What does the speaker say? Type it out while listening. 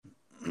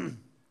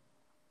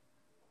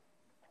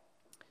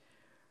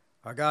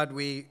Our God,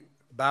 we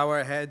bow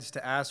our heads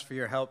to ask for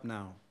your help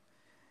now.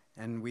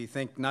 And we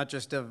think not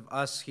just of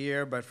us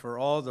here, but for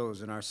all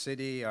those in our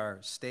city, our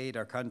state,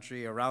 our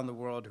country, around the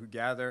world who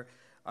gather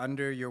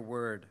under your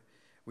word.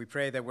 We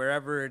pray that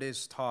wherever it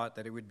is taught,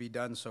 that it would be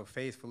done so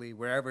faithfully.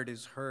 Wherever it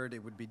is heard,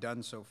 it would be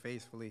done so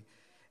faithfully.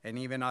 And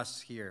even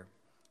us here,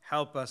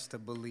 help us to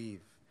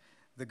believe.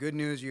 The good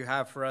news you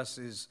have for us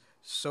is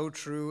so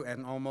true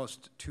and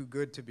almost too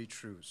good to be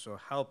true. So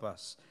help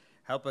us.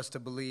 Help us to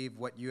believe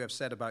what you have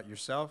said about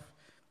yourself.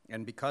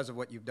 And because of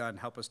what you've done,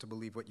 help us to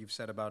believe what you've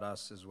said about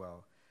us as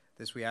well.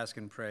 This we ask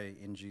and pray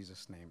in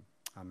Jesus' name.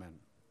 Amen.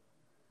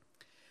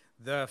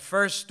 The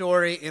first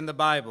story in the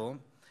Bible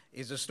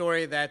is a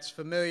story that's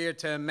familiar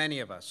to many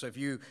of us. So if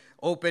you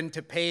open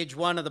to page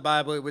 1 of the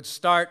Bible, it would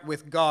start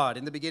with God.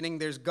 In the beginning,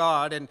 there's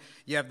God, and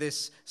you have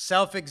this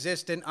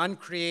self-existent,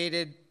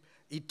 uncreated,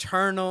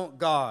 eternal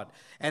God.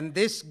 And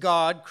this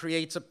God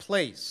creates a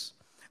place,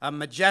 a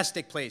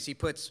majestic place. He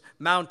puts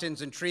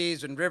mountains and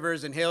trees and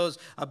rivers and hills,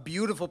 a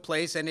beautiful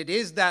place, and it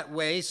is that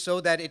way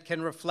so that it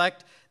can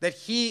reflect that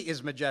He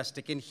is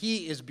majestic and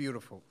He is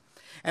beautiful.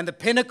 And the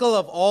pinnacle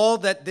of all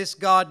that this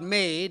God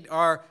made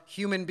are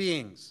human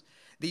beings.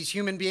 These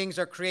human beings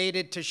are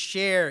created to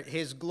share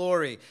His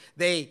glory.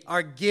 They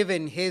are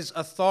given His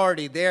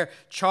authority. They're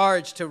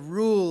charged to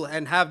rule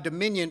and have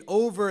dominion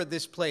over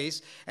this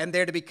place, and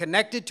they're to be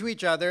connected to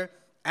each other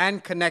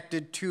and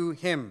connected to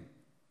Him.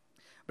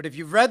 But if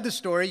you've read the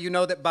story, you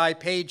know that by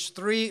page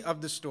 3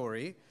 of the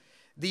story,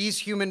 these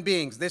human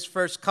beings, this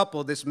first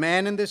couple, this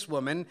man and this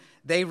woman,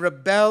 they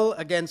rebel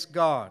against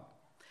God.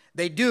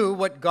 They do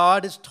what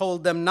God has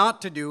told them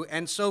not to do,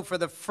 and so for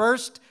the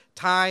first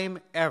time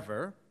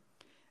ever,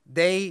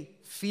 they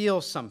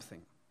feel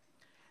something.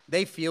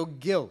 They feel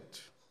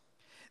guilt.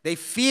 They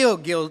feel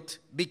guilt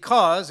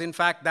because, in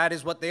fact, that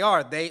is what they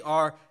are. They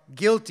are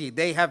guilty.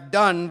 They have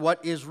done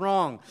what is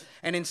wrong.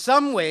 And in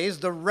some ways,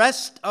 the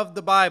rest of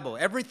the Bible,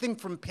 everything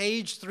from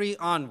page 3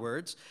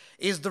 onwards,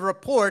 is the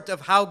report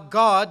of how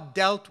God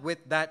dealt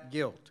with that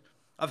guilt,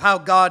 of how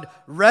God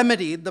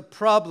remedied the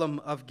problem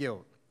of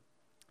guilt.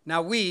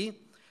 Now we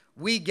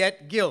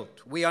get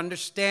guilt. We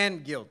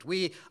understand guilt.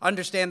 We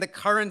understand the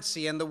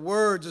currency and the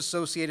words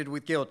associated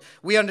with guilt.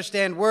 We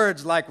understand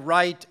words like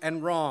right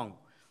and wrong.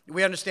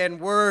 We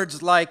understand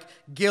words like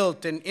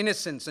guilt and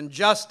innocence and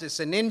justice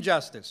and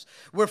injustice.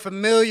 We're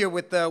familiar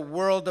with the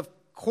world of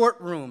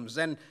courtrooms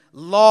and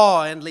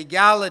law and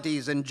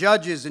legalities and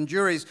judges and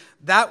juries.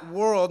 That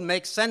world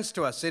makes sense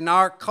to us in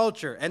our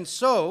culture. And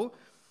so,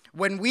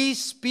 when we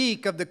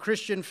speak of the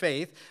Christian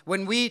faith,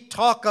 when we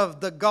talk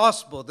of the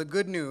gospel, the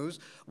good news,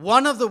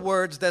 one of the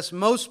words that's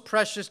most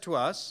precious to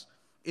us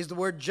is the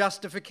word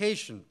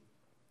justification.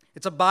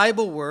 It's a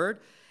Bible word,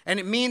 and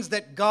it means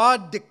that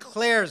God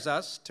declares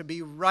us to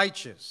be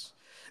righteous.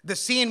 The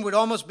scene would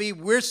almost be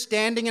we're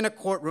standing in a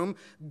courtroom.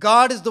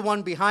 God is the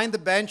one behind the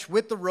bench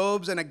with the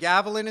robes and a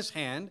gavel in his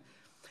hand,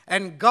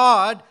 and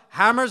God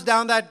hammers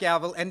down that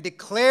gavel and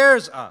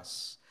declares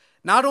us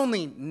not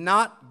only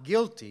not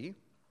guilty,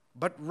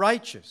 but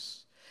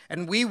righteous.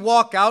 And we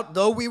walk out,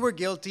 though we were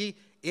guilty,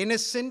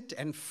 innocent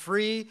and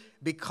free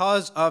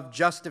because of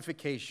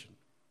justification.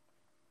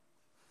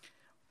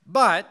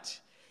 But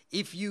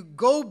if you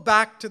go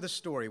back to the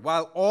story,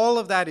 while all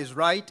of that is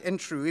right and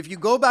true, if you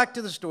go back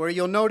to the story,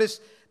 you'll notice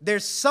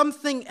there's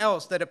something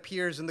else that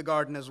appears in the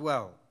garden as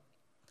well.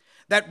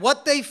 That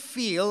what they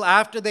feel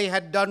after they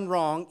had done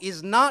wrong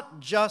is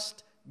not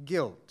just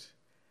guilt.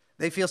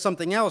 They feel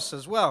something else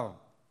as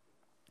well.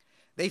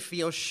 They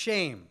feel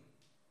shame.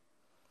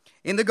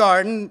 In the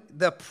garden,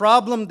 the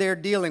problem they're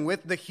dealing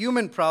with, the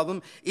human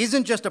problem,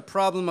 isn't just a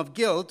problem of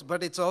guilt,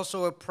 but it's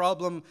also a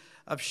problem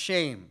of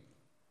shame.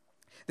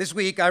 This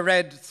week, I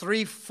read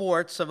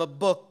 3/4 of a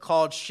book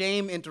called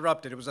Shame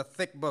Interrupted. It was a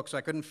thick book, so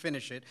I couldn't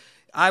finish it.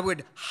 I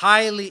would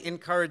highly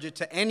encourage it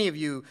to any of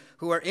you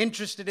who are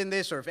interested in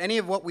this, or if any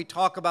of what we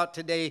talk about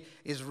today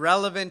is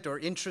relevant or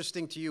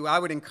interesting to you, I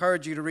would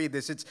encourage you to read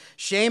this. It's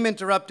Shame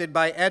Interrupted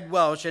by Ed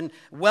Welch, and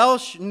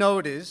Welch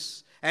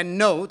notes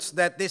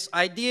that this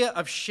idea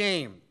of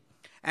shame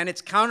and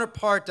its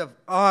counterpart of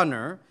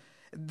honor,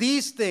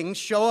 these things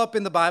show up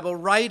in the Bible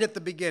right at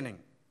the beginning.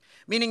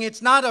 Meaning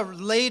it's not a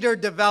later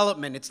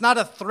development. It's not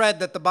a thread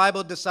that the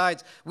Bible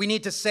decides we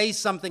need to say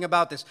something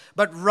about this.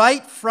 But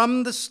right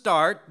from the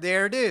start,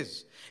 there it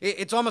is.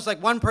 It's almost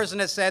like one person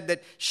has said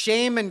that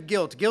shame and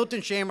guilt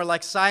and shame are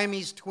like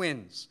Siamese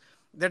twins.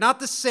 They're not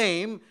the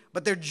same,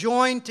 but they're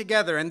joined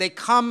together, and they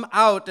come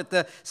out at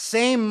the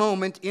same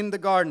moment in the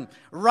garden.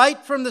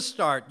 Right from the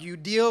start, you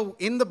deal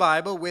in the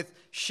Bible with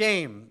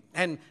shame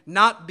and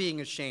not being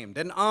ashamed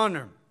and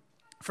honor.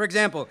 For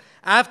example,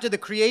 after the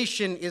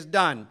creation is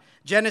done,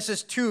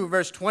 Genesis 2,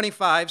 verse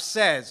 25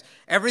 says,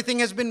 everything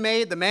has been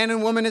made, the man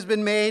and woman has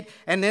been made,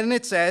 and then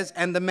it says,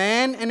 and the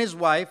man and his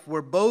wife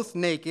were both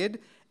naked,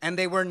 and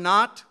they were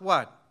not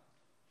what?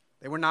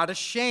 They were not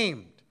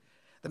ashamed.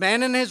 The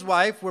man and his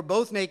wife were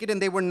both naked,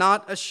 and they were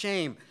not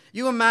ashamed.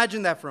 You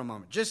imagine that for a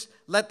moment. Just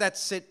let that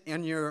sit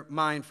in your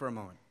mind for a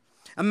moment.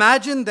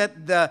 Imagine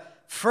that the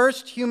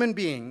first human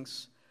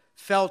beings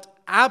felt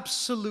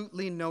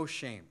absolutely no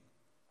shame.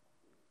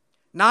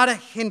 Not a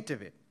hint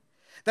of it.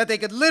 That they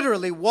could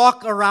literally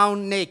walk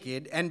around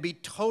naked and be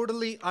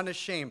totally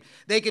unashamed.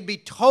 They could be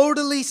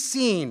totally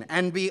seen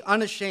and be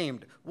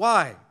unashamed.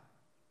 Why?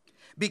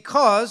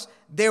 Because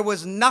there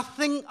was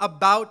nothing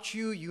about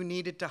you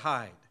needed to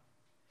hide.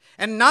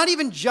 And not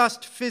even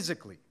just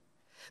physically.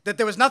 That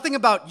there was nothing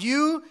about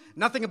you,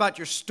 nothing about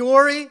your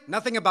story,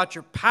 nothing about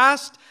your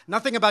past,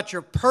 nothing about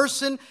your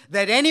person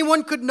that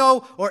anyone could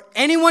know or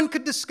anyone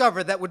could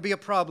discover that would be a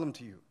problem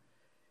to you.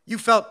 You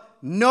felt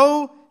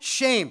no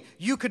shame.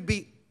 You could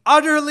be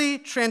utterly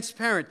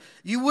transparent.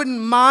 You wouldn't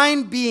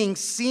mind being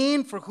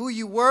seen for who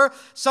you were.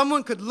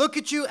 Someone could look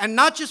at you, and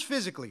not just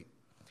physically,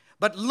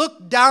 but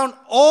look down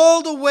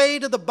all the way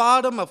to the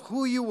bottom of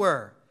who you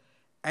were,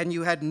 and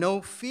you had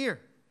no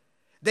fear.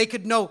 They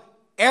could know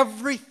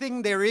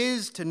everything there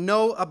is to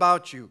know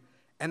about you,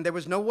 and there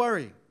was no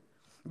worry,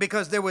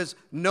 because there was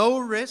no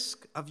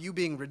risk of you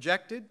being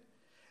rejected,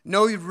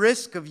 no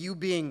risk of you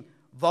being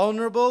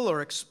vulnerable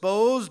or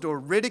exposed or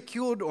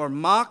ridiculed or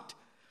mocked.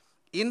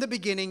 In the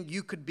beginning,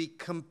 you could be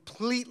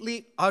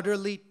completely,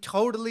 utterly,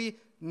 totally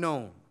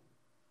known,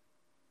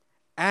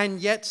 and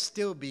yet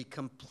still be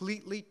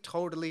completely,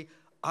 totally,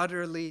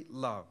 utterly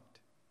loved.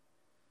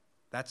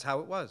 That's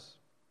how it was.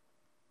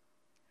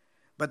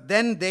 But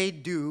then they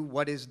do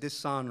what is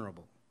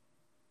dishonorable.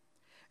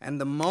 And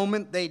the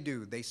moment they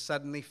do, they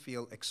suddenly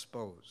feel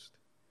exposed.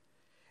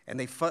 And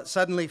they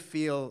suddenly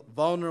feel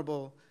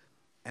vulnerable,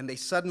 and they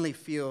suddenly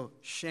feel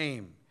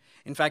shame.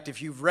 In fact, if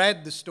you've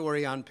read the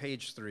story on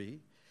page 3,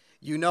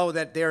 you know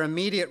that their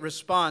immediate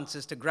response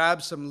is to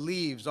grab some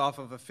leaves off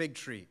of a fig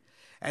tree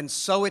and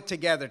sew it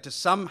together to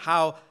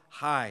somehow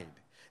hide,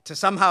 to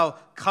somehow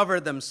cover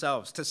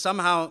themselves, to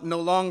somehow no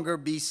longer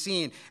be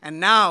seen. And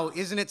now,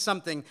 isn't it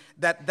something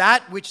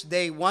that which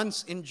they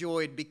once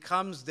enjoyed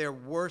becomes their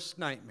worst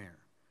nightmare?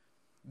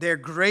 Their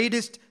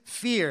greatest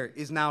fear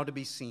is now to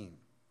be seen.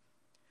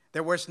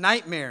 Their worst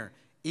nightmare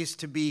is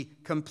to be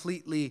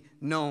completely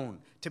known,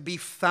 to be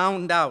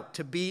found out,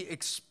 to be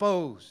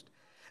exposed.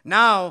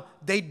 Now,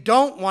 they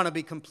don't want to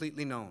be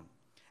completely known,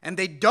 and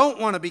they don't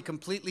want to be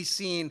completely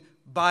seen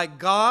by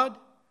God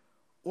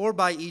or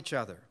by each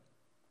other.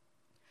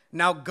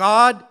 Now,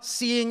 God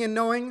seeing and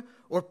knowing,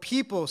 or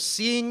people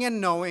seeing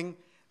and knowing,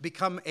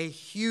 become a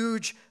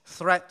huge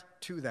threat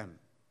to them.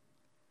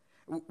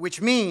 Which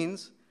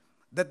means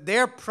that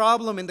their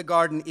problem in the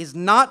garden is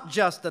not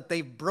just that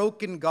they've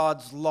broken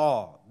God's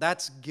law.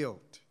 That's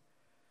guilt.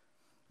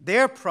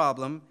 Their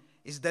problem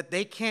is that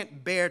they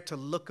can't bear to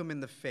look him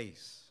in the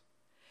face.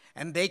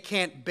 And they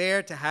can't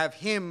bear to have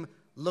him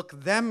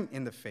look them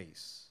in the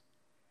face.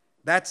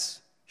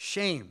 That's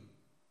shame.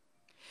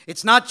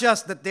 It's not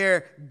just that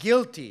they're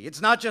guilty.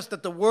 It's not just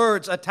that the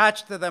words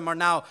attached to them are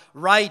now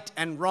right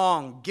and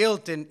wrong,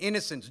 guilt and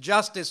innocence,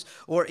 justice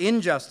or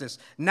injustice.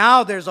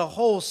 Now there's a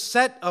whole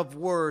set of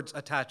words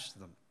attached to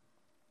them.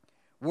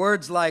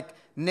 Words like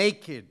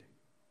naked,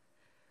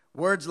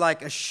 words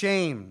like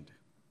ashamed,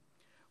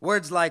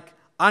 words like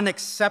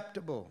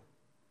unacceptable,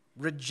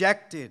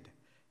 rejected,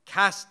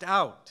 cast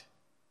out.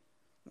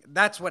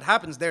 That's what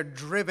happens. They're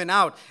driven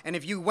out. And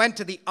if you went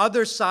to the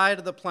other side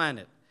of the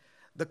planet,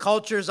 the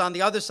cultures on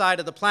the other side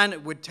of the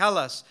planet would tell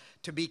us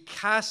to be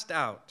cast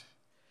out,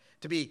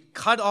 to be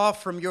cut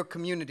off from your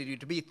community,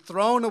 to be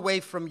thrown away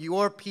from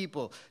your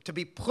people, to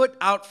be put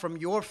out from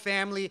your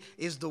family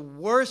is the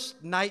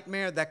worst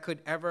nightmare that could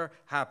ever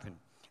happen.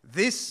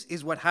 This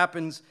is what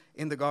happens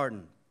in the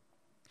garden.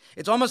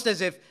 It's almost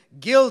as if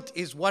guilt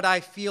is what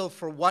I feel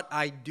for what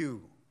I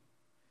do.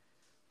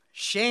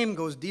 Shame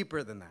goes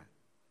deeper than that.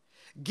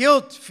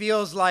 Guilt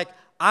feels like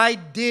I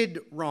did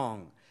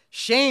wrong.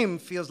 Shame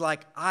feels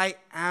like I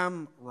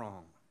am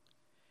wrong.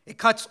 It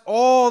cuts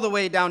all the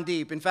way down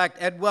deep. In fact,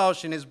 Ed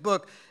Welch in his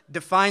book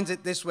defines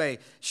it this way.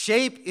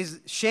 Shame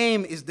is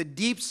the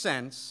deep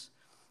sense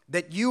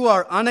that you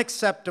are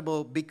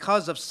unacceptable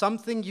because of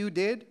something you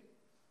did,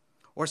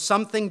 or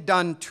something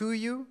done to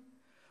you,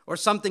 or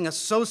something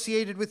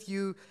associated with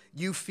you.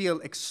 You feel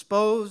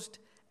exposed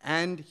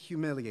and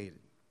humiliated.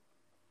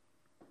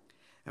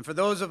 And for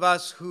those of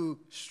us who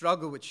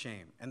struggle with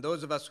shame, and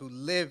those of us who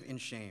live in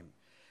shame,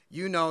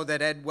 you know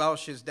that Ed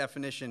Welch's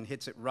definition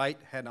hits it right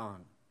head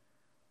on.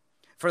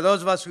 For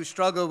those of us who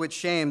struggle with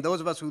shame,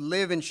 those of us who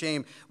live in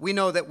shame, we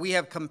know that we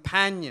have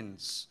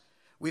companions.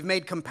 We've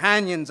made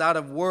companions out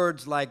of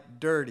words like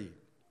dirty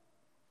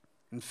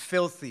and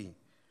filthy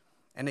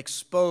and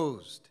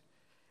exposed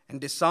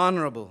and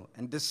dishonorable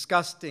and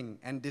disgusting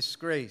and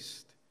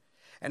disgraced.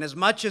 And as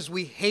much as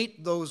we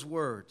hate those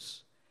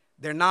words,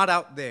 they're not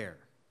out there.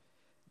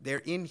 They're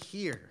in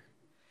here.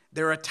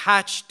 They're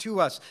attached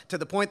to us to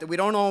the point that we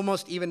don't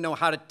almost even know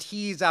how to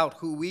tease out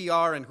who we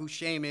are and who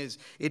shame is.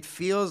 It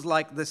feels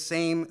like the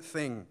same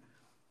thing.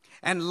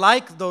 And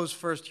like those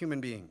first human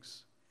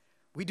beings,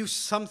 we do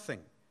something.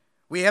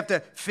 We have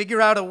to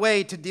figure out a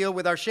way to deal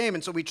with our shame,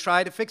 and so we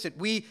try to fix it.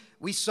 We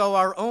sew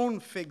our own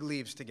fig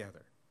leaves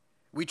together.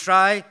 We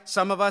try,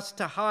 some of us,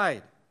 to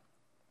hide.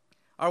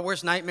 Our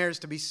worst nightmare is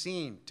to be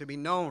seen, to be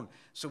known.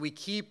 So we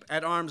keep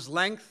at arm's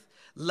length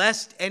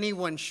lest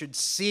anyone should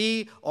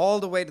see all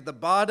the way to the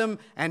bottom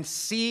and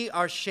see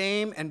our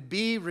shame and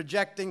be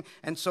rejecting,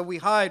 and so we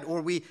hide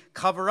or we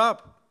cover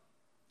up.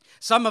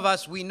 Some of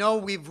us, we know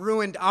we've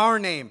ruined our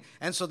name,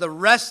 and so the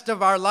rest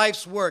of our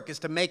life's work is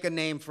to make a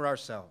name for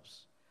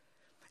ourselves.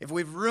 If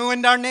we've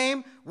ruined our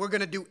name, we're going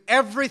to do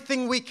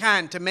everything we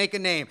can to make a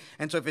name.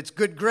 And so if it's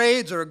good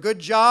grades or a good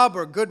job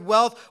or good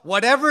wealth,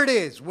 whatever it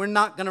is, we're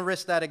not going to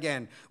risk that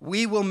again.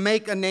 We will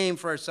make a name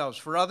for ourselves.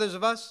 For others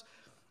of us,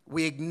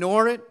 we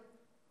ignore it.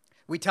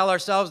 We tell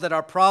ourselves that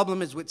our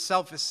problem is with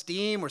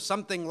self-esteem or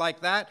something like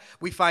that.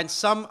 We find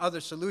some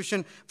other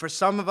solution. For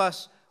some of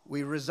us,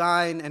 we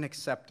resign and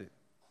accept it.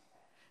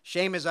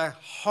 Shame is a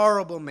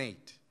horrible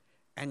mate,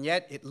 and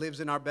yet it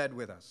lives in our bed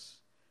with us.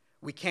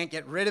 We can't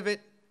get rid of it,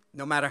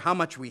 no matter how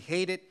much we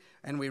hate it,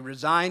 and we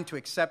resign to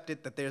accept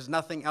it, that there's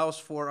nothing else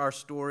for our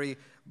story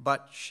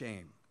but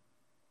shame.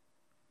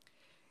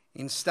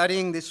 In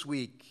studying this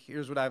week,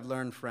 here's what I've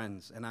learned,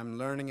 friends, and I'm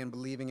learning and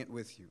believing it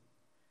with you.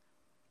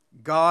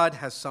 God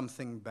has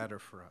something better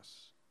for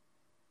us.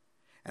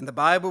 And the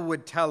Bible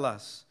would tell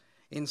us,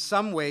 in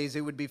some ways,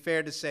 it would be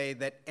fair to say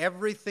that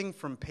everything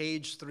from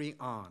page 3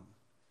 on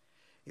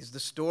is the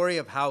story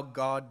of how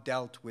God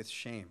dealt with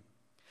shame,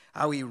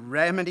 how he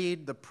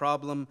remedied the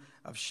problem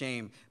of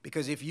shame.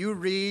 Because if you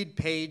read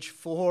page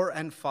 4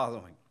 and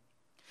following,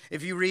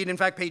 if you read, in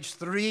fact, page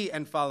 3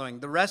 and following,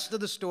 the rest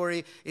of the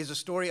story is a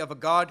story of a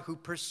God who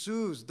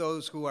pursues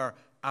those who are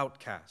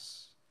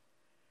outcasts.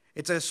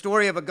 It's a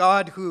story of a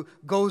God who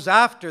goes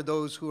after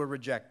those who are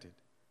rejected,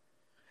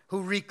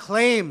 who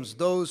reclaims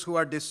those who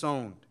are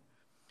disowned,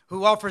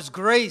 who offers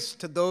grace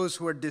to those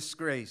who are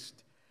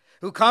disgraced,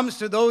 who comes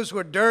to those who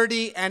are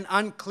dirty and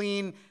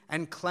unclean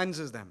and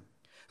cleanses them,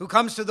 who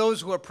comes to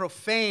those who are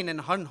profane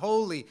and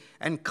unholy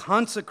and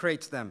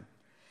consecrates them.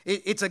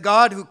 It's a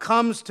God who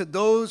comes to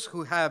those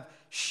who have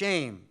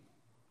shame,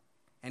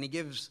 and he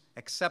gives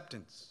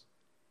acceptance.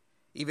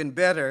 Even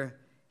better,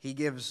 he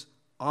gives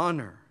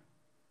honor.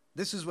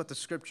 This is what the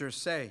scriptures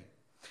say.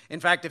 In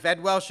fact, if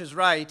Ed Welch is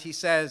right, he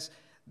says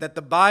that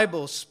the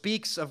Bible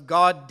speaks of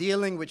God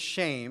dealing with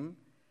shame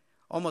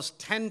almost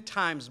 10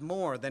 times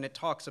more than it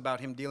talks about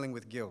him dealing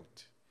with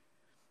guilt.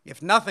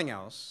 If nothing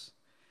else,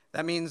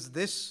 that means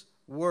this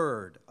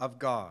word of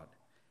God,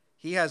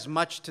 he has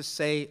much to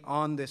say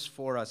on this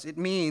for us. It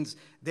means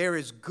there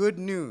is good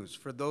news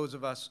for those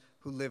of us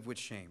who live with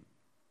shame.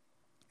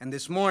 And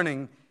this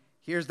morning,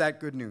 here's that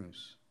good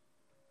news.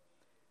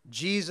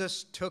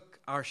 Jesus took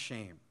our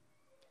shame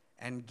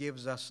and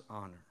gives us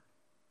honor.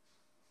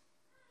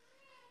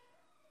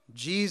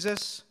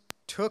 Jesus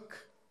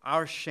took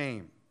our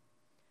shame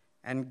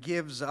and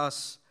gives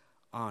us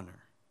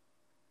honor.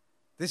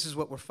 This is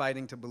what we're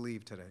fighting to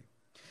believe today.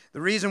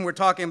 The reason we're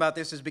talking about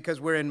this is because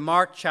we're in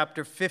Mark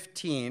chapter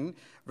 15,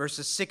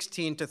 verses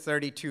 16 to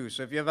 32.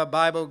 So if you have a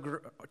Bible,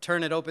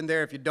 turn it open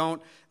there. If you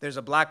don't, there's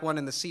a black one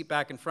in the seat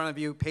back in front of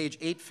you, page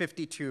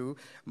 852.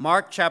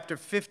 Mark chapter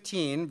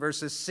 15,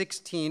 verses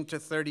 16 to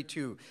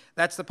 32.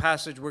 That's the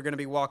passage we're going to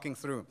be walking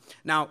through.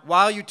 Now,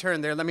 while you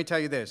turn there, let me tell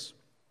you this.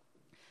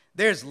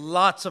 There's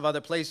lots of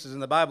other places in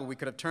the Bible we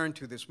could have turned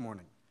to this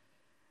morning,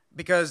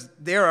 because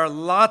there are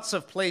lots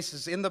of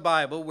places in the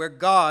Bible where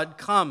God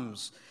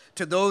comes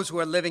to those who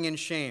are living in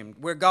shame,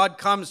 where God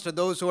comes to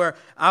those who are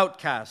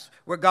outcasts,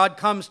 where God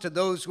comes to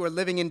those who are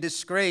living in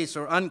disgrace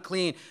or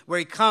unclean, where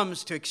he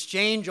comes to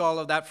exchange all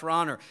of that for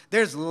honor.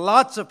 There's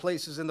lots of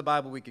places in the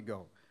Bible we could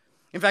go.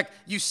 In fact,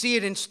 you see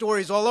it in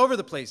stories all over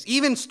the place,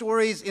 even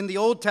stories in the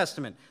Old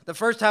Testament, the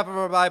first half of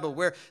our Bible,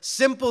 where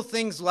simple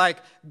things like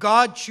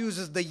God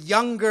chooses the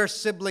younger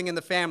sibling in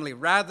the family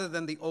rather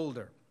than the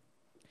older.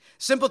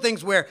 Simple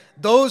things where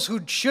those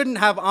who shouldn't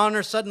have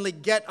honor suddenly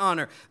get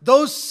honor.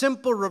 Those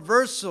simple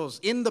reversals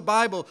in the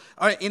Bible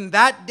are in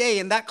that day,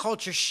 in that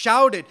culture,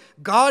 shouted,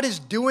 God is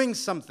doing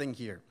something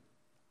here.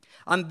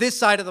 On this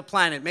side of the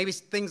planet, maybe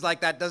things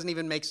like that doesn't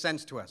even make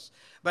sense to us.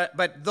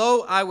 But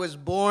though I was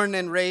born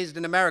and raised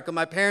in America,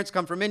 my parents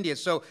come from India.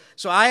 So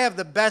I have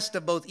the best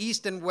of both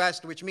East and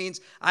West, which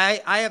means I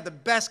have the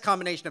best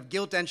combination of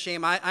guilt and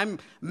shame. I'm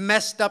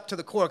messed up to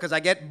the core because I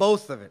get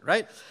both of it,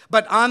 right?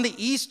 But on the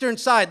Eastern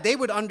side, they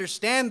would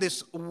understand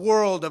this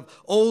world of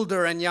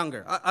older and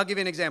younger. I'll give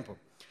you an example.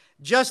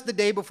 Just the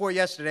day before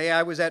yesterday,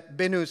 I was at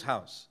Binu's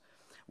house.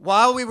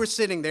 While we were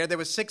sitting there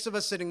were 6 of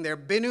us sitting there.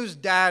 Binu's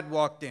dad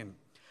walked in.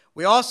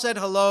 We all said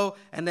hello,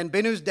 and then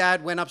Binu's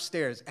dad went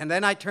upstairs. And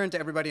then I turned to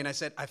everybody and I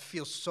said, I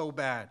feel so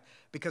bad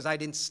because I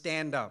didn't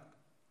stand up.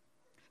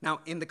 Now,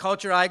 in the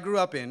culture I grew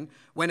up in,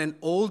 when an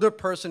older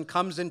person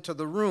comes into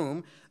the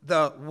room,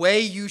 the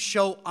way you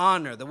show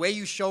honor, the way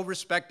you show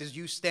respect is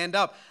you stand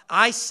up.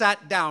 I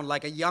sat down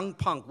like a young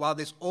punk while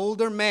this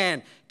older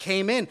man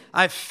came in.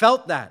 I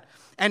felt that.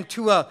 And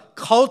to a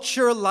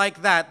culture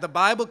like that, the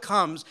Bible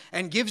comes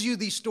and gives you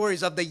these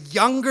stories of the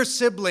younger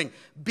sibling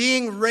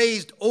being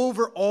raised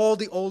over all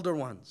the older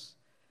ones.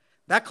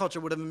 That culture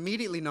would have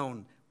immediately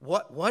known,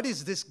 what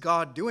is this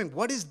God doing?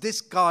 What is this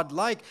God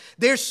like?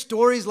 There's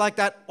stories like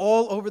that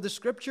all over the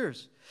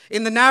scriptures.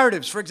 In the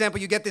narratives, for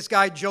example, you get this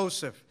guy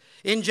Joseph.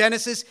 In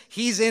Genesis,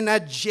 he's in a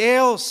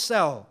jail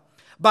cell.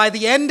 By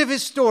the end of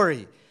his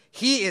story,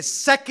 he is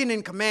second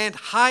in command,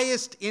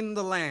 highest in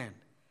the land.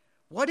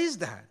 What is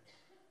that?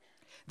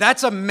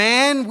 That's a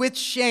man with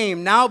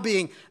shame now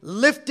being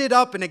lifted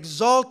up and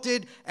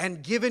exalted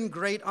and given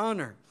great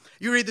honor.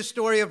 You read the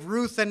story of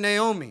Ruth and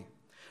Naomi.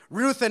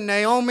 Ruth and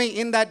Naomi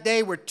in that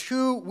day were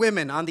two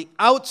women on the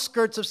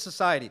outskirts of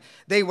society.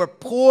 They were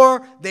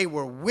poor, they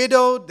were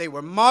widowed, they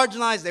were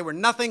marginalized, they were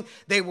nothing.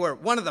 They were,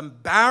 one of them,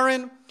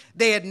 barren.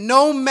 They had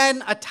no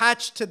men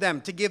attached to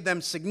them to give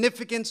them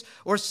significance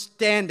or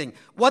standing.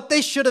 What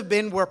they should have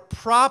been were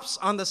props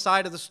on the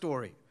side of the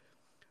story.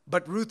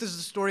 But Ruth is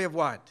the story of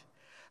what?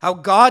 How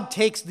God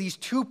takes these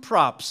two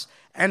props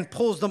and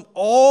pulls them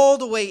all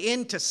the way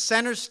into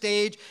center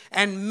stage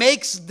and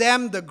makes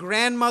them the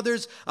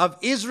grandmothers of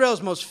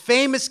Israel's most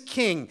famous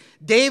king,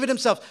 David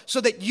himself,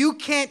 so that you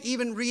can't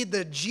even read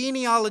the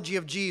genealogy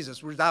of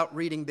Jesus without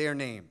reading their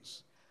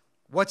names.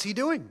 What's he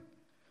doing?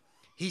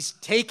 He's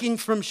taking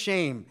from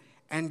shame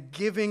and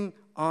giving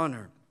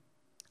honor.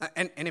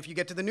 And if you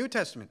get to the New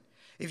Testament,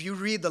 if you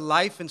read the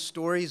life and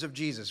stories of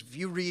Jesus, if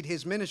you read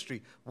his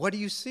ministry, what do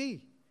you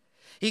see?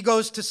 He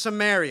goes to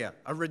Samaria,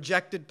 a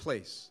rejected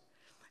place,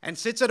 and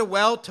sits at a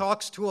well,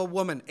 talks to a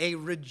woman, a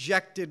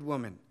rejected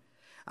woman.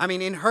 I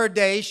mean, in her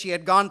day, she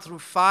had gone through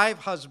 5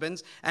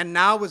 husbands and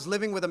now was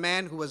living with a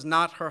man who was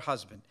not her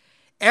husband.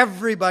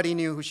 Everybody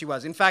knew who she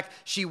was. In fact,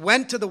 she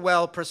went to the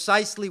well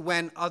precisely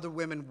when other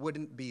women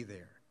wouldn't be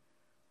there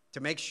to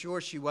make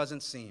sure she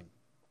wasn't seen.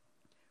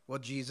 Well,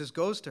 Jesus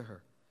goes to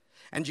her,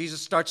 and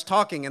Jesus starts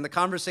talking, and the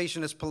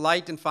conversation is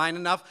polite and fine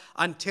enough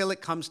until it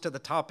comes to the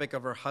topic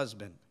of her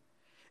husband.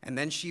 And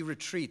then she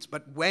retreats.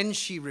 But when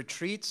she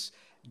retreats,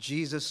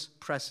 Jesus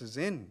presses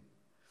in,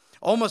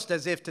 almost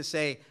as if to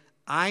say,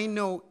 I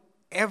know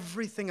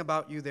everything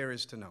about you there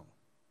is to know.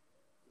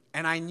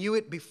 And I knew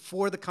it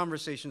before the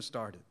conversation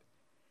started.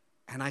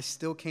 And I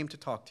still came to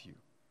talk to you.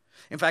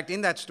 In fact,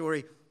 in that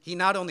story, he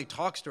not only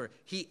talks to her,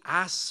 he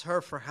asks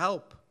her for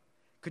help.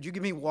 Could you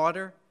give me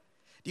water?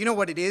 Do you know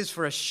what it is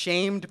for a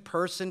shamed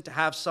person to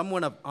have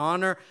someone of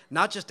honor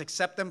not just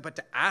accept them, but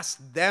to ask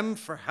them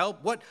for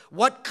help?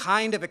 What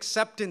kind of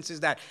acceptance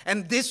is that?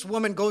 And this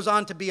woman goes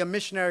on to be a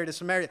missionary to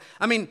Samaria.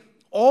 I mean,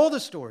 all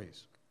the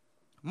stories.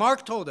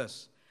 Mark told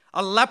us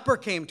a leper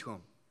came to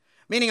him,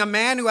 meaning a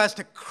man who has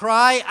to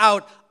cry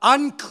out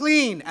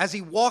unclean as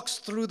he walks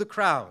through the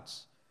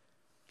crowds.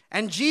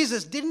 And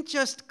Jesus didn't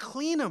just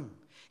clean him.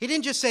 He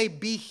didn't just say,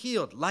 be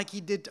healed, like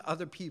he did to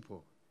other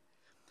people.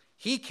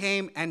 He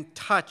came and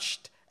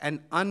touched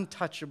an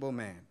untouchable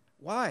man.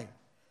 Why?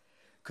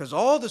 Because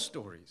all the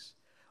stories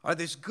are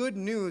this good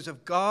news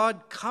of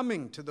God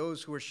coming to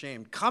those who are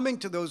shamed, coming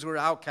to those who are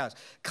outcast,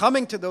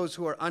 coming to those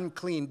who are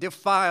unclean,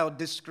 defiled,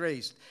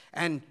 disgraced,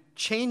 and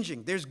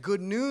changing. There's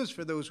good news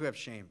for those who have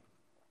shame.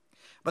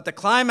 But the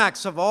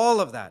climax of all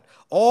of that,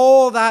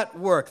 all that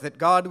work that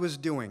God was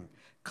doing,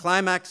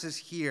 climaxes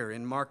here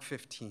in Mark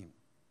 15.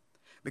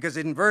 Because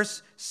in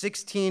verse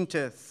 16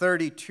 to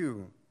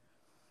 32,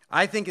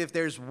 I think if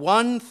there's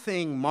one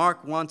thing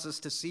Mark wants us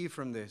to see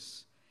from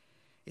this,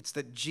 it's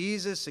that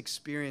Jesus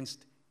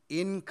experienced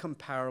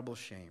incomparable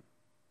shame.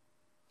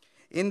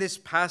 In this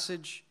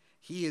passage,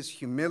 he is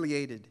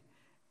humiliated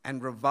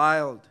and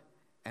reviled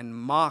and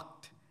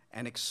mocked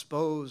and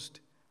exposed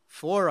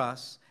for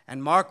us.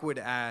 And Mark would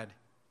add,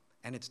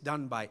 and it's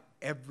done by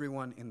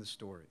everyone in the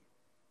story.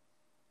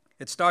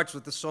 It starts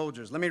with the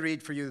soldiers. Let me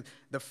read for you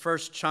the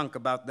first chunk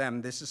about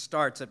them. This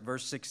starts at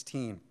verse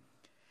 16.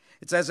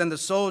 It says, and the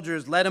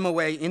soldiers led him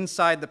away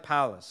inside the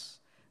palace,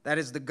 that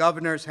is the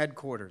governor's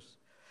headquarters.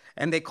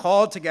 And they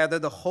called together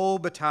the whole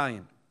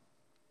battalion.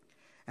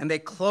 And they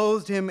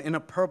clothed him in a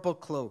purple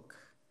cloak.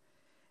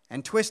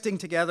 And twisting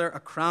together a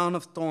crown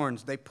of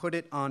thorns, they put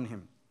it on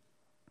him.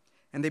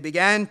 And they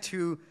began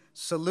to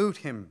salute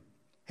him.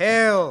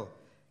 Hail,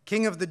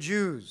 King of the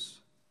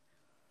Jews!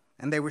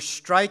 And they were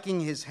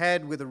striking his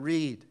head with a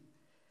reed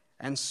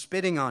and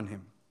spitting on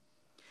him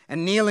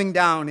and kneeling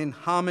down in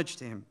homage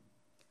to him.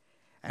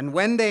 And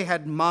when they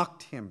had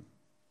mocked him,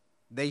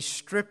 they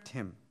stripped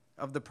him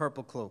of the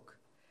purple cloak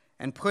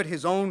and put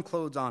his own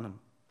clothes on him.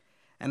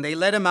 And they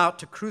led him out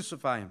to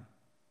crucify him.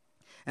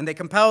 And they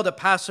compelled a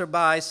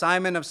passerby,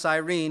 Simon of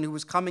Cyrene, who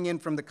was coming in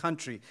from the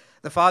country,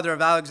 the father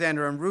of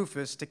Alexander and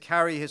Rufus, to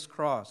carry his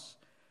cross.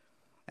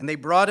 And they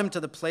brought him to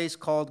the place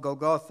called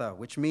Golgotha,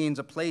 which means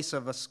a place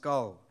of a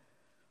skull.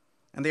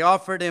 And they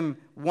offered him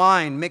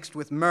wine mixed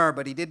with myrrh,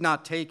 but he did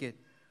not take it.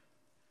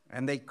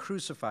 And they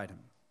crucified him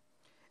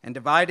and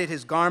divided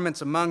his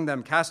garments among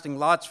them, casting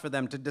lots for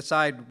them to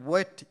decide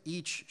what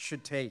each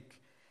should take.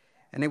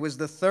 And it was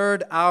the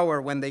 3rd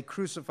hour when they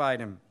crucified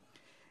him.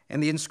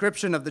 And the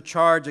inscription of the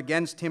charge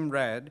against him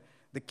read,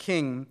 the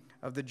King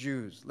of the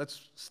Jews.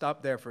 Let's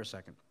stop there for a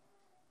second.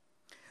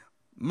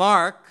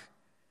 Mark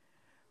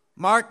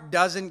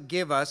doesn't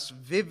give us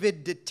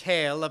vivid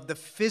detail of the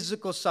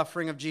physical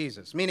suffering of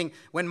Jesus. Meaning,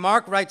 when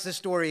Mark writes this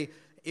story,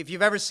 if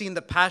you've ever seen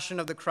the Passion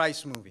of the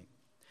Christ movie,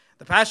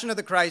 the Passion of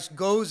the Christ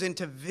goes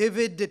into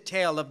vivid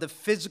detail of the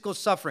physical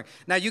suffering.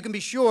 Now, you can be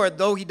sure,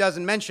 though he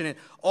doesn't mention it,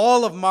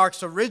 all of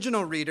Mark's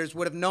original readers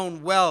would have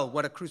known well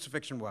what a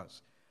crucifixion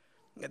was.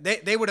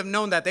 They would have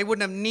known that. They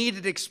wouldn't have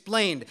needed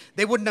explained.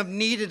 They wouldn't have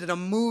needed a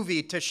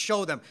movie to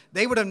show them.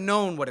 They would have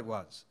known what it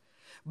was.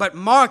 But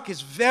Mark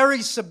is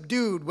very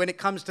subdued when it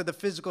comes to the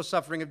physical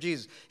suffering of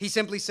Jesus. He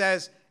simply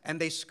says, and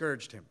they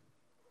scourged him.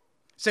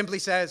 Simply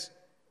says,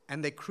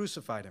 and they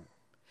crucified him.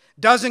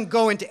 Doesn't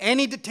go into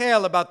any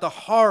detail about the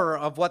horror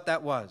of what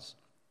that was.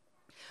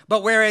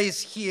 But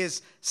whereas he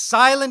is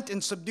silent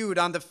and subdued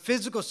on the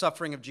physical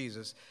suffering of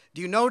Jesus,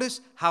 do you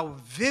notice how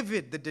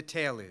vivid the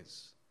detail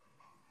is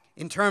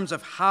in terms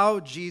of how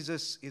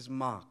Jesus is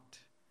mocked,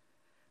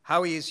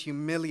 how he is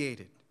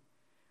humiliated,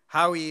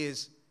 how he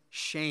is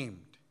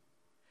shamed?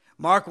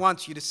 Mark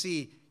wants you to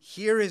see,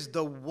 here is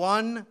the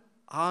one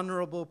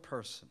honorable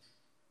person.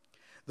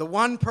 The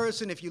one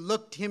person, if you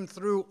looked him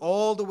through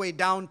all the way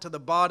down to the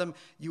bottom,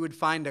 you would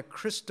find a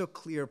crystal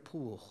clear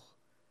pool.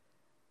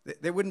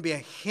 There wouldn't be a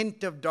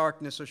hint of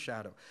darkness or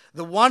shadow.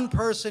 The one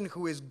person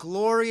who is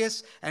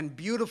glorious and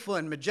beautiful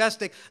and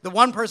majestic. The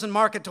one person,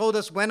 Mark had told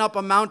us, went up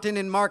a mountain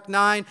in Mark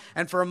 9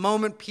 and for a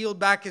moment peeled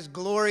back his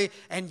glory,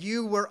 and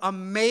you were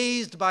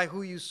amazed by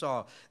who you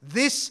saw.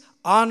 This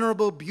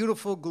honorable,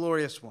 beautiful,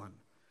 glorious one.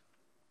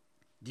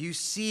 Do you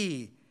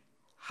see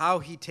how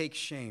he takes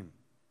shame?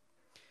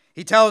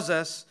 He tells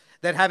us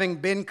that having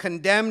been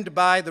condemned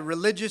by the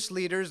religious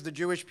leaders, the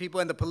Jewish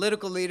people, and the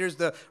political leaders,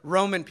 the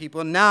Roman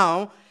people,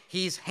 now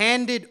he's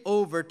handed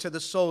over to the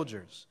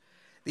soldiers.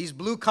 These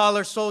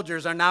blue-collar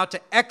soldiers are now to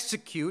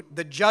execute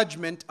the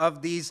judgment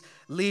of these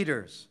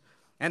leaders.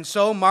 And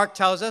so Mark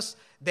tells us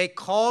they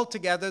called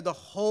together the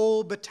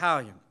whole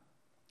battalion.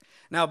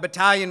 Now, a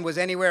battalion was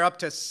anywhere up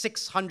to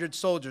 600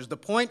 soldiers. The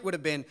point would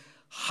have been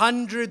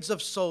hundreds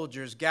of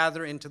soldiers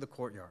gather into the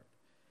courtyard.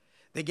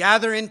 They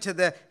gather into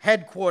the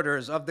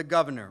headquarters of the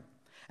governor.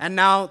 And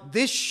now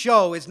this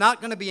show is not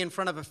going to be in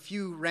front of a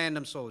few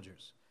random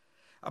soldiers.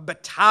 A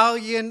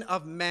battalion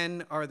of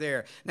men are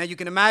there. Now you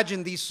can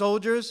imagine these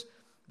soldiers,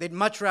 they'd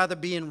much rather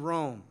be in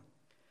Rome.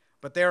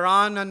 But they're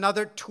on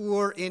another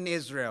tour in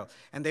Israel,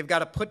 and they've got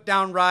to put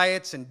down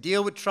riots and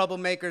deal with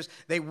troublemakers.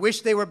 They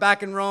wish they were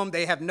back in Rome.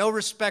 They have no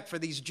respect for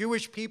these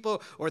Jewish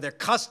people or their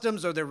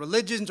customs or their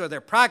religions or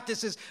their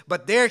practices,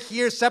 but they're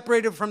here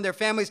separated from their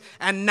families,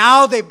 and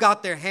now they've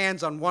got their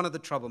hands on one of the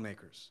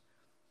troublemakers.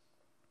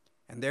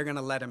 And they're going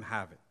to let him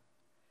have it.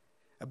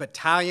 A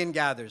battalion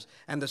gathers,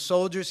 and the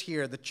soldiers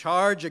hear the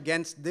charge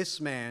against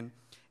this man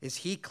is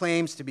he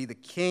claims to be the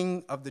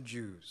king of the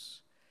Jews.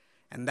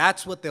 And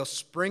that's what they'll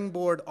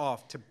springboard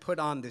off to put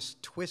on this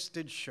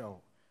twisted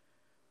show.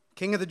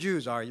 King of the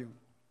Jews, are you?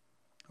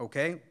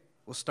 Okay,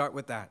 we'll start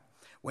with that.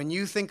 When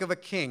you think of a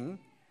king,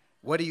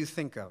 what do you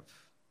think of?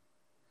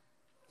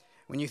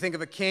 When you think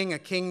of a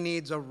king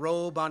needs a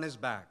robe on his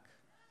back.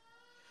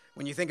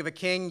 When you think of a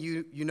king,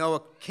 you know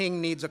a king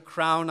needs a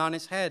crown on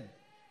his head.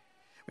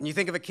 When you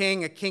think of a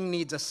king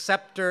needs a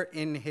scepter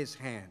in his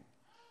hand.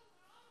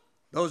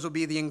 Those will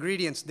be the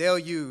ingredients they'll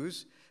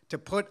use to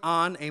put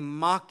on a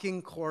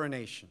mocking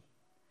coronation,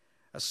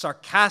 a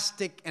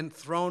sarcastic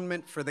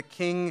enthronement for the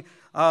king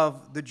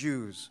of the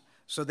Jews.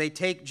 So they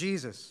take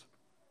Jesus,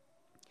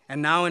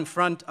 and now in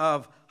front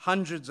of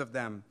hundreds of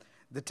them,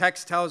 the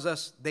text tells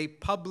us they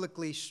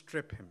publicly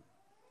strip him.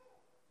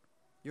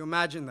 You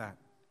imagine that?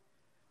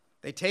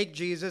 They take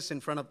Jesus in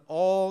front of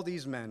all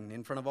these men,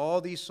 in front of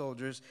all these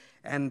soldiers,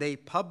 and they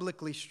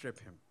publicly strip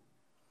him.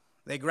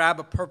 They grab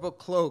a purple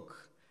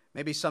cloak,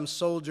 maybe some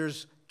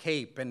soldier's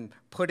cape, and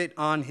put it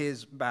on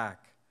his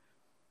back.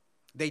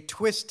 They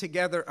twist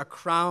together a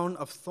crown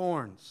of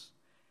thorns,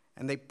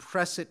 and they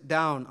press it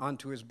down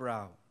onto his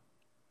brow.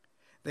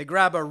 They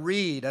grab a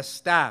reed, a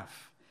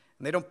staff,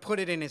 and they don't put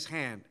it in his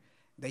hand.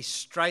 They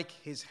strike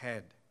his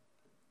head.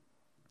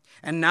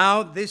 And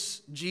now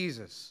this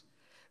Jesus,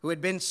 who had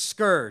been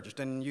scourged,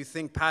 and you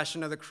think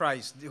Passion of the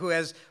Christ,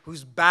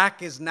 whose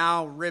back is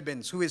now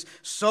ribbons, who is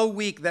so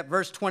weak that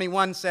verse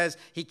 21 says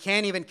he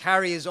can't even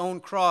carry his own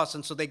cross,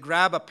 and so they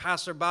grab a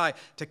passerby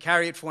to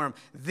carry it for him.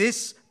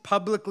 This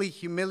publicly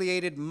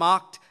humiliated,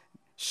 mocked,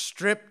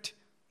 stripped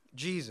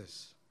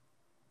Jesus,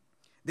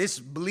 this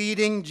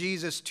bleeding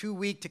Jesus, too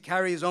weak to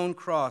carry his own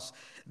cross,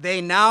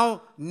 they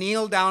now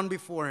kneel down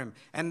before him.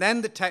 And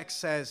then the text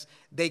says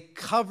they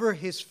cover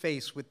his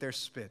face with their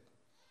spit.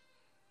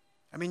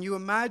 I mean, you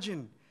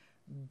imagine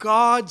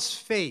God's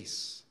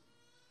face,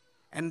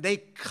 and they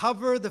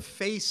cover the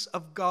face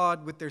of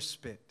God with their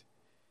spit.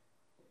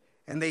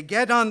 And they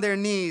get on their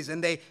knees,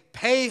 and they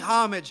pay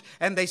homage,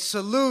 and they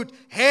salute,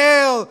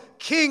 "Hail,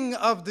 King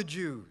of the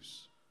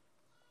Jews."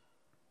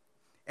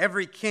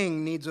 Every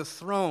king needs a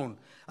throne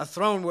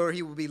where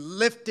he will be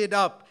lifted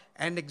up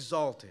and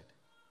exalted.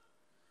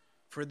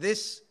 For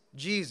this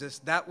Jesus,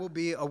 that will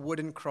be a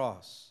wooden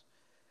cross.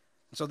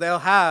 So they'll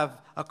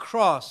have a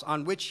cross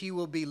on which he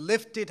will be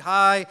lifted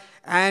high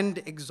and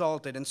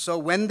exalted. And so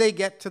when they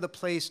get to the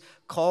place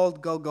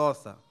called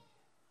Golgotha,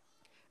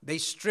 they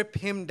strip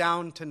him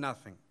down to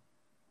nothing.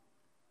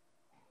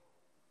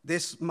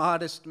 This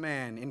modest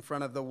man in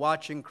front of the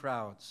watching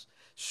crowds,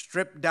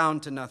 stripped down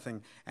to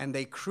nothing, and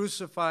they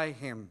crucify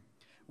him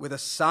with a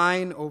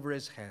sign over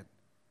his head.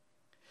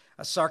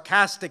 a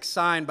sarcastic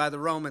sign by the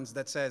Romans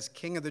that says,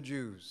 King of the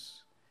Jews.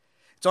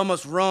 It's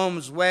almost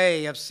Rome's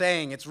way of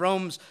saying, it's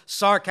Rome's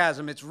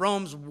sarcasm, it's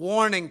Rome's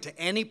warning to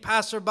any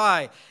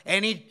passerby,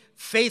 any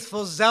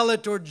faithful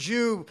zealot or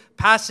Jew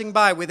passing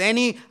by with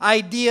any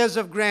ideas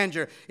of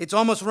grandeur. It's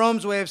almost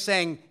Rome's way of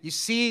saying, you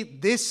see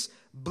this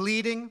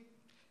bleeding,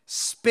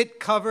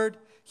 spit-covered,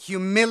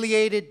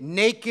 humiliated,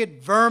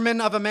 naked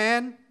vermin of a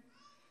man?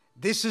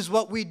 This is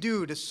what we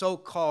do to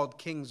so-called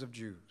kings of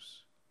Jews.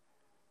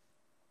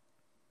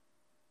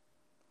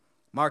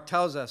 Mark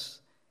tells us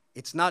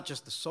it's not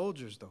just the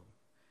soldiers, though.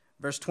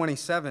 Verse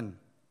 27,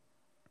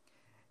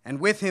 and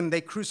with him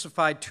they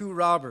crucified 2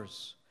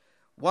 robbers,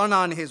 one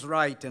on his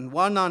right and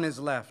one on his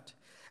left.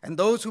 And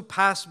those who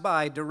passed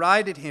by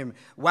derided him,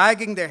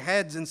 wagging their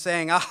heads and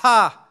saying,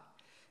 Aha!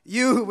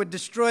 You who would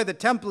destroy the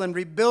temple and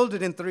rebuild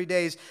it in 3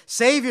 days,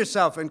 save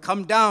yourself and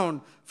come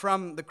down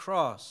from the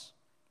cross.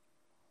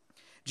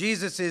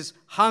 Jesus is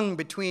hung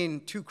between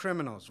 2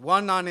 criminals,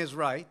 one on his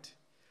right,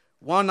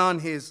 one on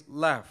his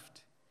left.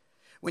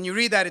 When you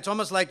read that, it's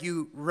almost like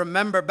you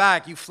remember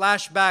back, you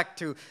flash back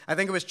to, I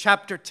think it was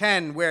chapter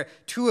 10, where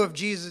 2 of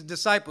Jesus'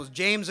 disciples,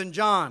 James and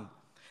John,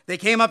 they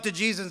came up to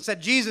Jesus and said,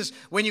 Jesus,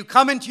 when you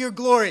come into your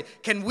glory,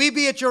 can we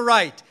be at your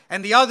right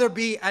and the other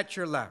be at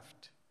your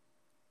left?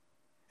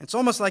 It's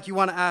almost like you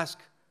want to ask,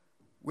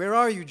 where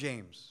are you,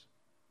 James?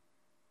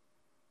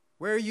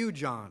 Where are you,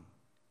 John?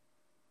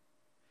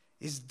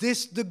 Is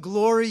this the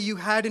glory you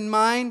had in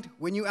mind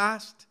when you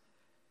asked?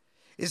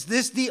 Is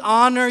this the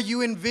honor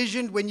you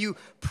envisioned when you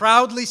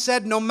proudly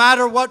said, no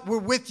matter what, we're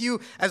with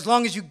you as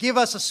long as you give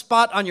us a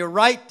spot on your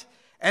right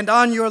and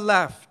on your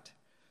left?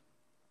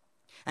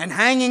 And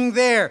hanging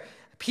there,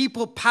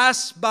 people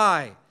pass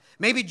by,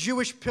 maybe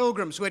Jewish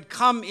pilgrims who had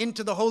come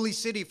into the holy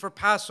city for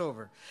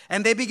Passover,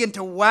 and they begin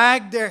to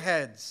wag their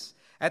heads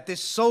at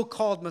this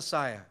so-called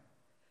Messiah.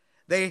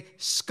 They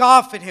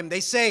scoff at him.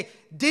 They say,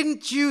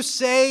 didn't you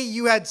say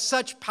you had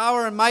such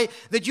power and might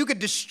that you could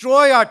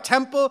destroy our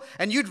temple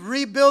and you'd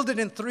rebuild it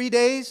in 3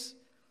 days?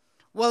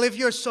 Well, if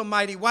you're so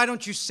mighty, why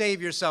don't you save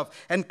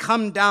yourself and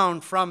come down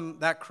from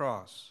that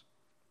cross?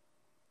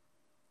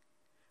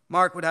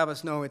 Mark would have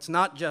us know it's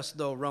not just,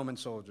 though, Roman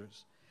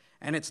soldiers,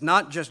 and it's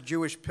not just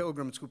Jewish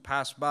pilgrims who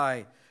passed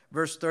by.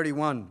 Verse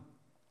 31,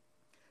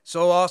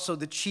 so also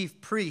the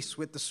chief priests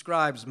with the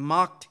scribes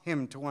mocked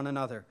him to one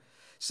another,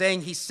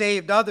 saying he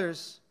saved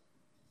others,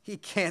 he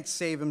can't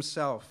save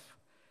himself.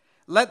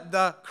 Let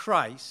the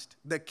Christ,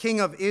 the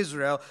King of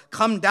Israel,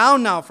 come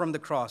down now from the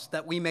cross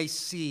that we may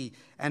see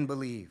and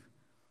believe.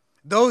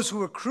 Those who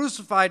were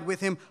crucified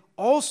with him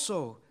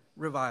also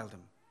reviled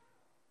him.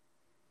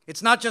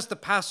 It's not just the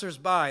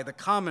passers-by, the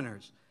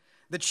commoners.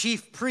 The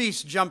chief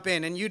priests jump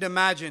in, and you'd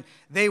imagine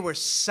they were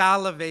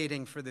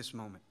salivating for this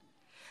moment.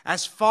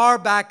 As far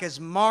back as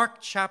Mark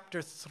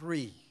chapter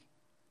 3,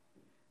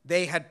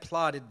 they had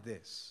plotted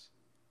this.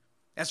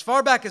 As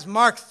far back as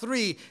Mark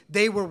 3,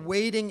 they were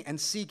waiting and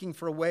seeking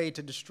for a way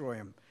to destroy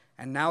him.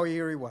 And now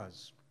here he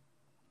was,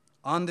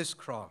 on this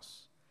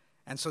cross.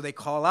 And so they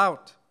call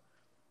out,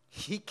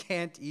 he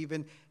can't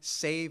even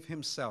save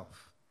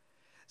himself.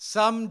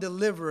 Some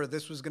deliverer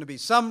this was going to be,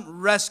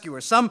 some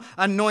rescuer, some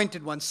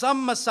anointed one,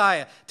 some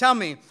Messiah. Tell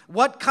me,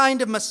 what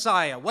kind of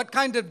Messiah, what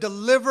kind of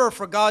deliverer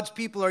for God's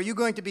people are you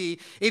going to be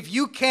if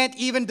you can't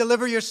even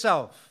deliver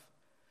yourself?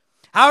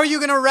 How are you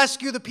going to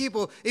rescue the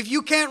people if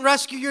you can't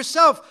rescue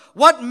yourself?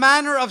 What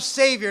manner of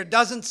Savior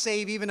doesn't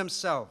save even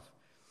himself?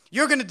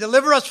 You're going to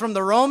deliver us from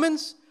the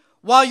Romans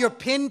while you're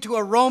pinned to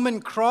a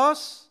Roman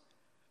cross?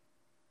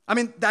 I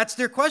mean, that's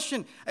their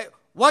question.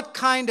 What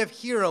kind of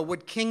hero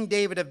would King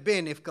David have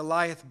been if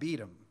Goliath beat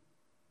him?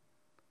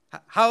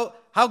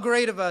 How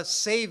great of a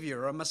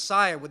Savior or a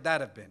Messiah would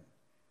that have been?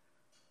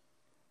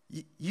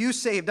 You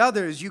saved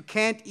others, you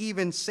can't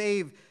even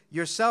save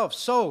yourself.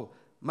 So,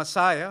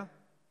 Messiah,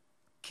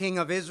 King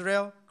of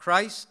Israel,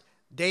 Christ,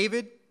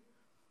 David,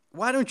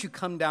 why don't you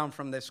come down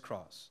from this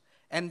cross?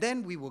 And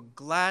then we will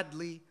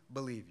gladly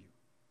believe you.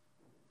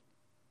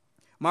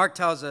 Mark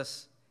tells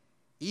us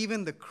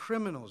even the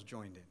criminals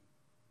joined in.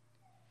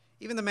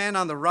 Even the man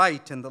on the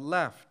right and the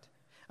left.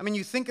 I mean,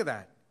 you think of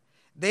that.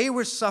 They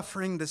were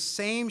suffering the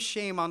same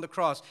shame on the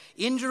cross.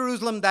 In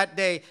Jerusalem that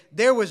day,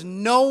 there was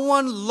no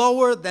one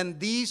lower than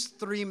these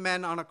 3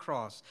 men on a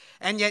cross.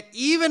 And yet,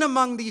 even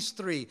among these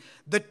 3,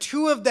 the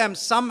 2 of them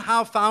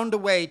somehow found a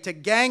way to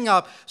gang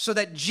up so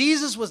that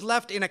Jesus was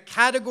left in a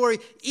category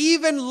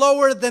even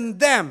lower than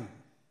them.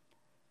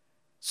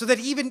 So that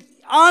even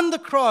on the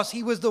cross,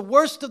 he was the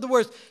worst of the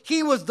worst.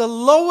 He was the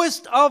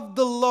lowest of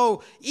the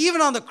low. Even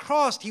on the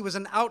cross, he was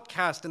an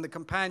outcast and the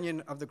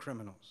companion of the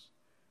criminals.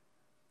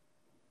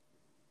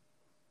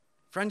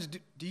 Friends,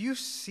 do you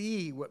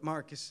see what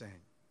Mark is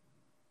saying?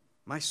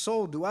 My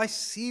soul, do I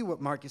see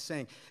what Mark is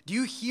saying? Do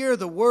you hear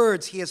the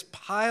words he has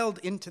piled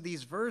into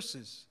these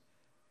verses?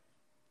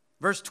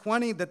 Verse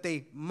 20, that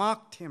they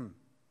mocked him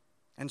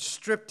and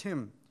stripped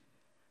him.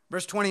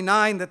 Verse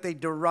 29, that they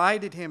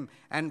derided him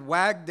and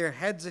wagged their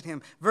heads at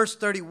him. Verse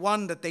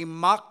 31, that they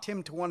mocked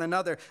him to one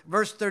another.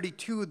 Verse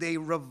 32, they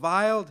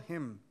reviled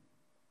him.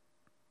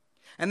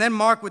 And then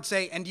Mark would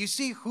say, and do you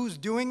see who's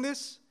doing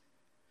this?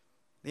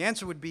 The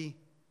answer would be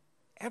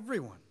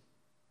everyone.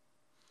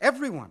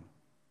 Everyone.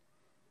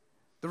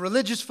 The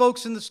religious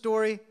folks in the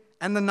story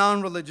and the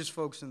non-religious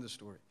folks in the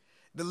story.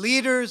 The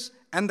leaders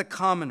and the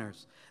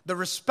commoners. The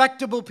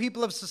respectable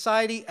people of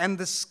society and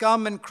the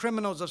scum and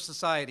criminals of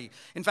society.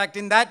 In fact,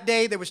 in that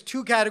day, there was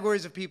two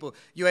categories of people.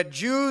 You had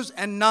Jews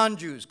and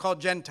non-Jews,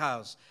 called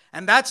Gentiles.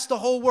 And that's the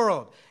whole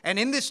world. And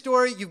in this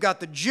story, you've got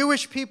the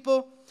Jewish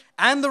people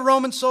and the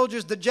Roman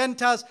soldiers, the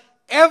Gentiles,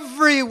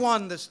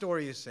 everyone, the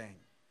story is saying.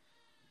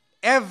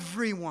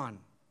 Everyone.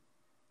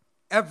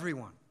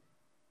 Everyone.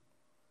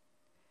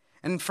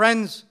 And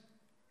friends,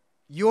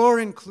 you're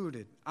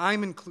included.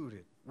 I'm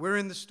included. We're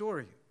in the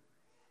story.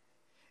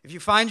 If you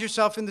find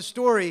yourself in the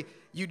story,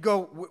 you'd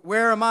go,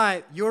 where am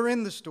I? You're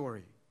in the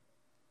story.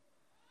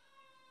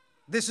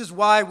 This is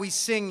why we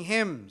sing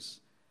hymns.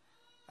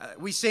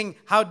 We sing,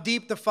 How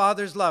Deep the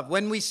Father's Love.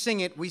 When we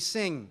sing it, we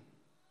sing,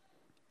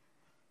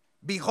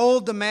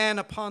 Behold the man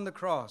upon the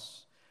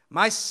cross,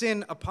 my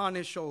sin upon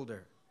his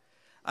shoulder.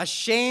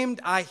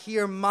 Ashamed, I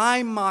hear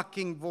my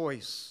mocking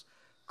voice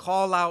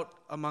call out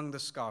among the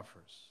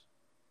scoffers.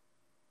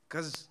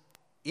 Because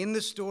in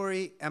the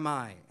story am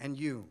I and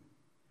you,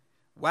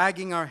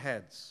 wagging our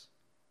heads,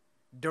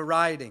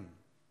 deriding,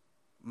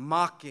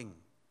 mocking,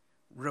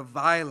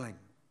 reviling.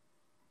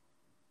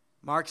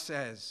 Mark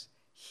says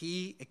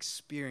he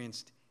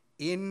experienced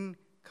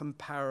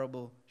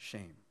incomparable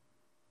shame.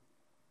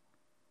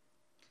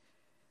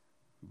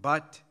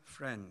 But,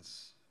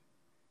 friends,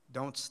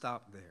 don't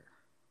stop there.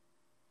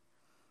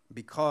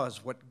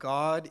 Because what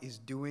God is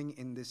doing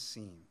in this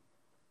scene,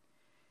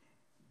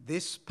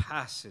 this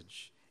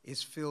passage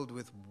is filled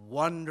with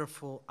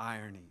wonderful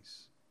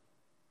ironies,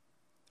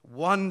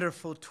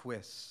 wonderful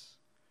twists.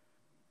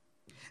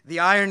 The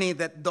irony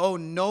that though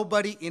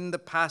nobody in the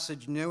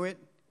passage knew it,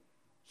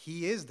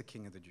 he is the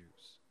King of the Jews.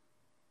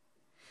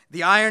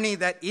 The irony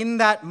that in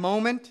that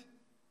moment,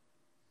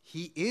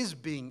 he is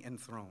being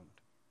enthroned.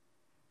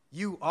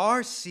 You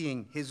are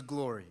seeing his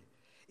glory.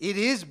 It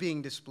is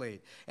being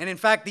displayed. And in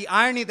fact, the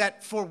irony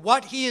that for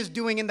what he is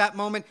doing in that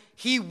moment,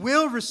 he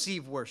will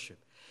receive worship.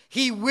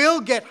 He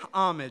will get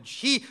homage.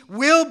 He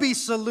will be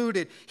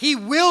saluted. He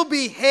will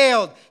be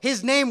hailed.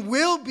 His name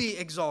will be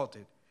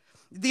exalted.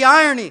 The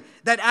irony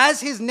that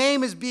as his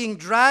name is being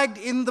dragged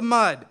in the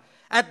mud,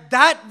 at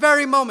that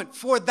very moment,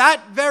 for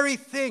that very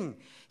thing,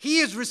 he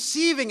is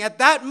receiving at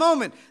that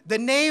moment the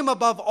name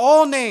above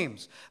all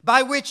names,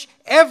 by which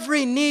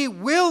every knee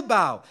will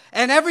bow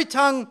and every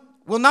tongue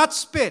will not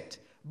spit,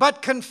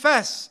 but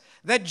confess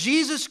that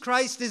Jesus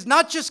Christ is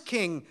not just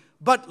King,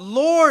 but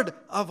Lord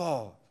of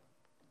all.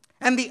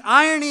 And the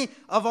irony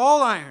of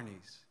all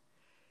ironies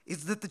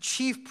is that the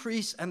chief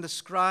priests and the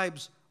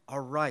scribes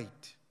are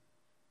right.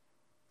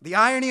 The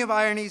irony of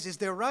ironies is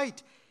they're right.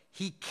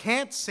 He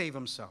can't save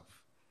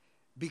himself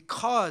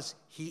because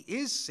he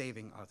is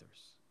saving others.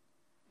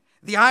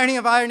 The irony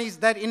of ironies is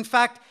that, in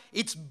fact,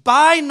 it's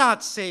by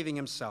not saving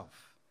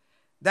himself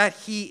that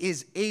he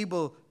is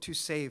able to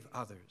save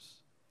others.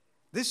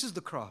 This is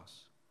the cross.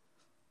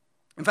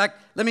 In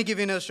fact, let me give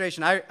you an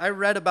illustration. I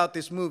read about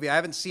this movie. I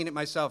haven't seen it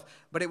myself,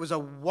 but it was a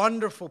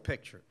wonderful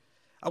picture,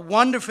 a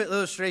wonderful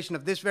illustration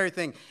of this very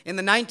thing. In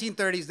the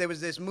 1930s, there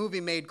was this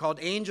movie made called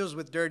Angels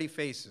with Dirty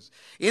Faces.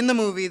 In the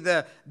movie,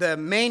 the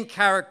main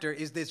character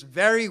is this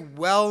very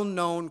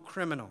well-known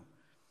criminal,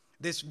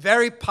 this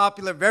very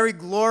popular, very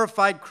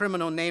glorified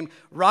criminal named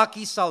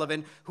Rocky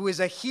Sullivan, who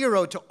is a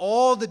hero to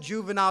all the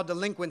juvenile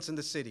delinquents in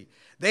the city.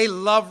 They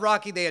love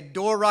Rocky. They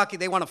adore Rocky.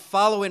 They want to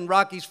follow in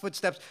Rocky's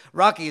footsteps.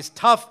 Rocky is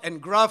tough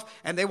and gruff,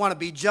 and they want to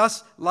be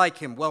just like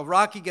him. Well,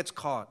 Rocky gets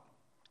caught,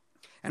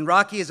 and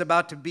Rocky is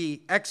about to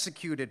be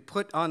executed,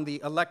 put on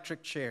the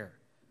electric chair.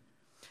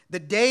 The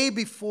day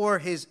before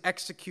his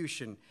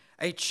execution,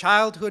 a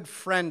childhood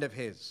friend of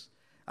his,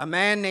 a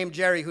man named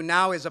Jerry, who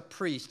now is a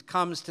priest,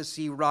 comes to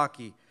see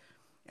Rocky.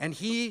 And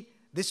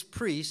this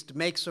priest,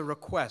 makes a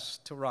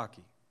request to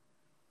Rocky.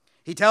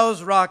 He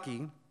tells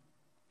Rocky,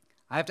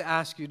 I have to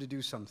ask you to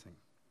do something.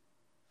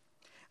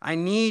 I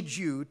need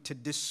you to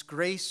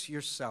disgrace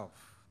yourself.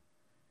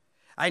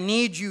 I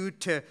need you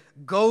to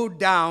go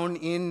down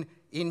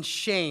in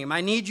shame.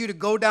 I need you to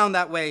go down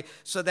that way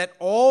so that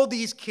all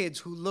these kids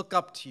who look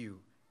up to you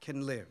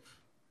can live.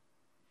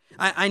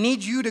 I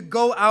need you to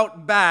go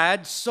out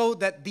bad so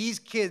that these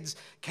kids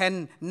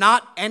can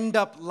not end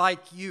up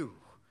like you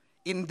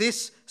in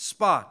this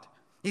spot.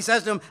 He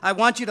says to him, I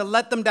want you to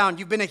let them down.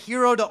 You've been a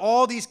hero to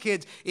all these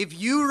kids. If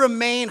you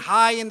remain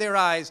high in their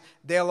eyes,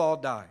 they'll all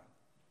die.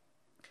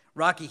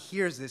 Rocky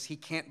hears this. He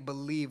can't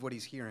believe what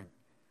he's hearing.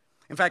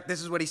 In fact,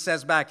 this is what he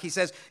says back. He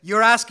says,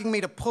 you're asking me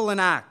to pull an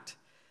act,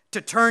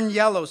 to turn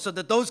yellow so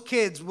that those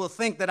kids will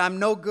think that I'm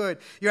no good.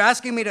 You're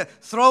asking me to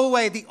throw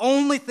away the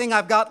only thing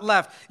I've got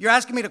left. You're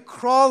asking me to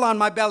crawl on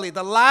my belly,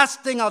 the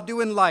last thing I'll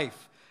do in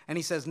life. And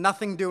he says,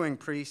 nothing doing,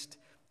 priest.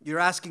 You're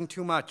asking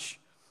too much.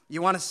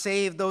 You want to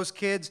save those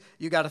kids?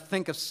 You got to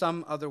think of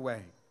some other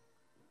way.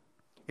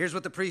 Here's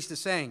what the priest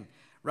is saying.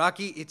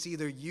 Rocky, it's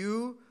either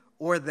you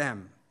or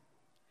them.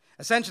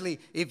 Essentially,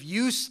 if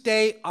you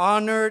stay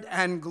honored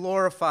and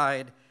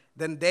glorified,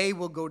 then they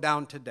will go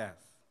down to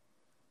death.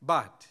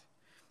 But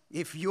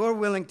if you're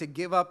willing to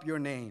give up your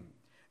name,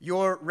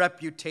 your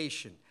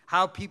reputation,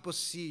 how people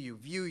see you,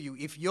 view you,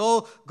 if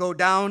you'll go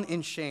down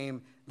in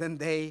shame, then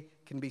they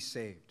can be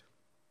saved.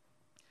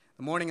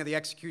 The morning of the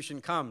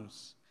execution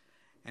comes,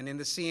 and in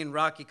the scene,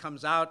 Rocky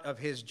comes out of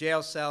his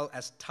jail cell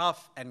as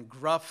tough and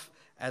gruff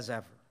as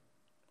ever.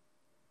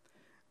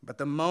 But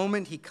the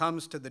moment he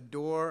comes to the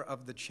door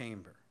of the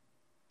chamber,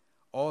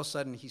 all of a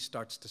sudden he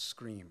starts to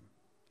scream.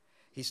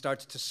 He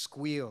starts to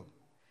squeal.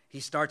 He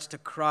starts to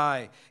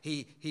cry.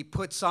 He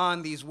puts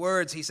on these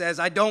words. He says,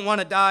 I don't want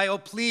to die. Oh,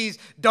 please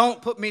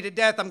don't put me to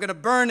death. I'm going to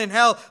burn in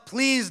hell.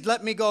 Please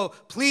let me go.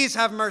 Please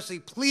have mercy.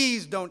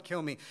 Please don't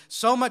kill me.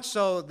 So much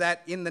so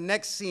that in the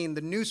next scene,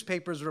 the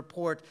newspapers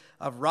report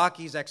of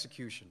Rocky's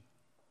execution.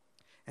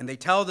 And they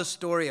tell the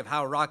story of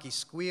how Rocky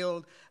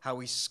squealed, how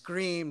he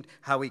screamed,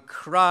 how he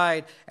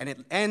cried. And it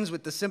ends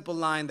with the simple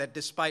line that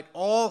despite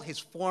all his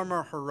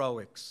former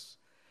heroics,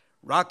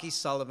 Rocky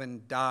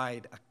Sullivan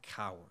died a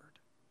coward.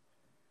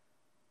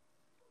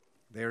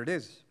 There it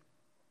is.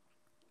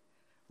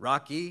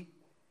 Rocky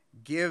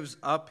gives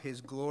up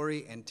his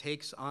glory and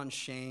takes on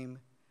shame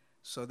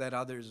so that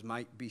others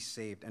might be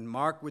saved. And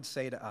Mark would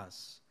say to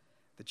us,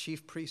 the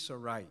chief priests are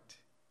right.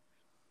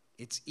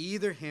 It's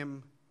either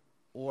him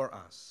or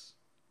us,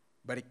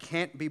 but it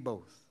can't be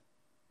both.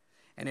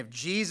 And if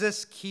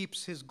Jesus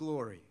keeps his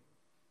glory,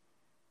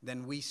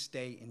 then we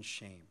stay in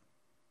shame.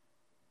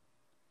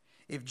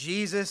 If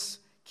Jesus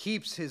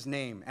keeps his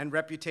name and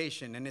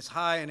reputation and is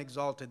high and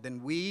exalted,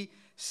 then we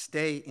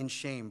stay in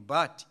shame.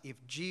 But if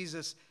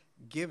Jesus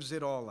gives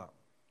it all up,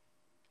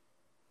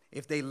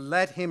 if they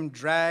let him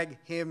drag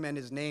him and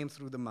his name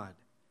through the mud,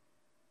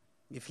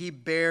 if he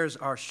bears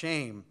our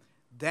shame,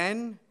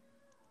 then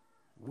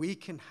we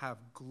can have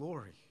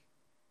glory.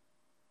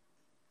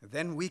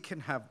 Then we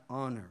can have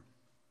honor.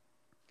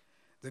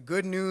 The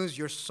good news,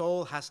 your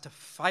soul has to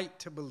fight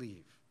to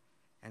believe,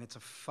 and it's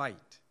a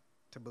fight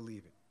to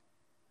believe it,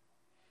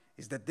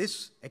 is that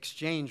this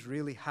exchange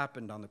really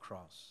happened on the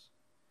cross.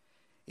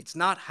 It's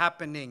not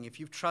happening. If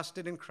you've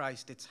trusted in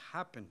Christ, it's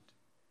happened.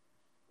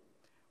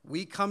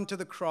 We come to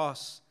the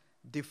cross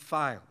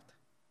defiled,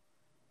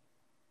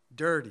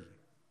 dirty,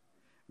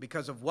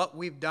 because of what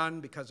we've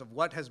done, because of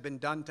what has been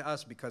done to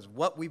us, because of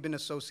what we've been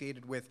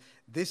associated with.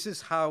 This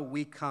is how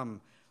we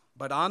come.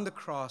 But on the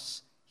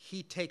cross,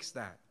 he takes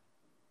that,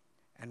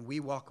 and we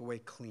walk away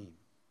clean.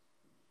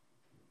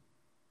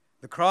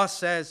 The cross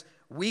says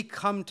we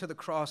come to the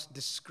cross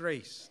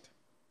disgraced.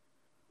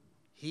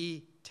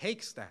 He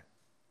takes that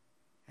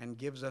and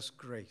gives us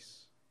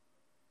grace.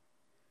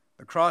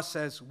 The cross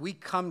says we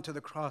come to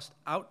the cross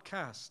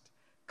outcast,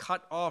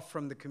 cut off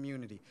from the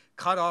community,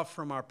 cut off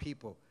from our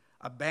people,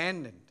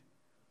 abandoned.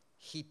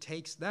 He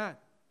takes that.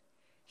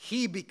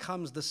 He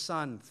becomes the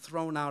son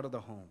thrown out of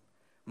the home.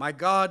 My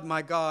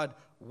God,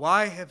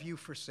 why have you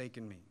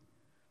forsaken me?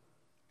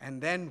 And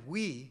then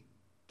we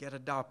get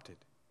adopted,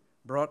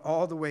 brought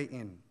all the way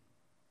in.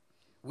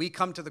 We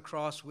come to the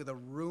cross with a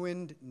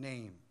ruined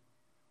name.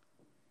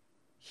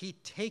 He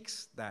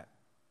takes that.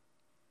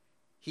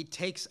 He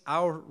takes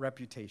our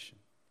reputation,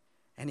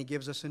 and he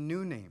gives us a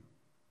new name.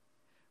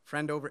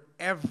 Friend, over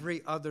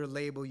every other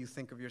label you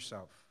think of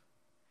yourself,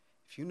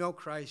 if you know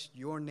Christ,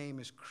 your name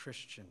is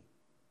Christian.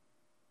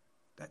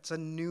 That's a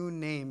new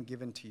name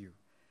given to you,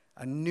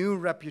 a new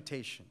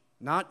reputation,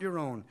 not your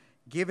own,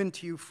 given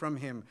to you from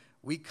him.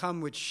 We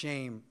come with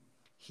shame.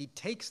 He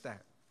takes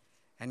that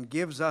and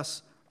gives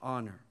us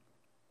honor.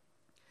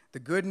 The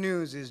good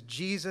news is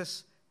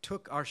Jesus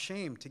took our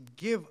shame to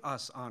give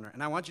us honor.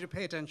 And I want you to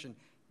pay attention.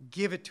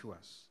 Give it to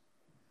us.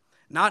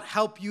 Not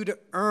help you to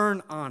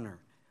earn honor.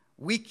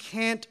 We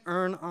can't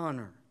earn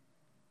honor.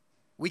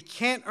 We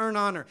can't earn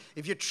honor.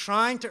 If you're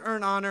trying to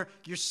earn honor,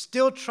 you're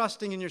still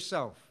trusting in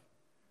yourself.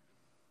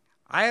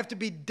 I have to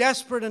be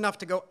desperate enough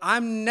to go,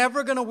 I'm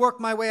never going to work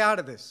my way out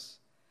of this.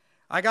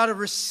 I got to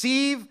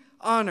receive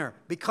honor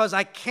because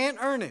I can't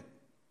earn it.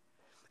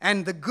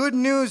 And the good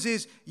news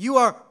is you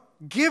are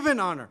given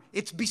honor.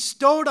 It's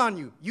bestowed on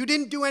you. You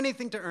didn't do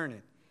anything to earn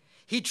it.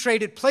 He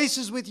traded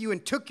places with you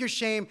and took your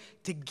shame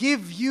to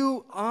give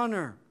you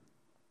honor.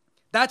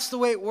 That's the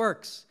way it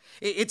works.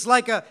 It's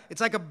like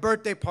a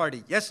birthday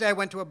party. Yesterday I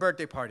went to a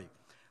birthday party.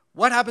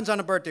 What happens on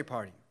a birthday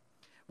party?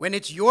 When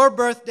it's your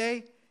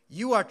birthday,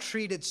 you are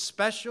treated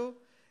special.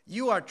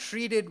 You are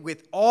treated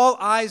with all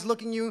eyes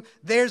looking at you.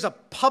 There's a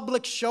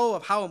public show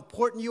of how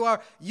important you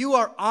are. You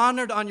are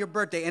honored on your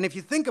birthday. And if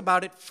you think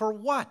about it, for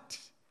what?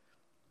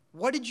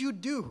 What did you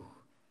do?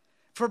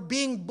 For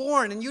being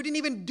born, and you didn't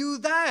even do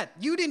that.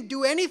 You didn't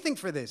do anything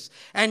for this.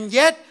 And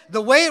yet,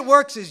 the way it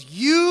works is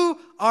you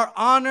are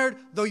honored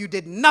though you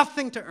did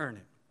nothing to earn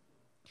it.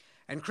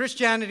 And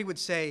Christianity would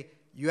say,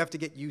 you have to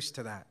get used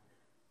to that.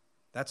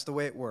 That's the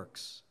way it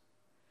works.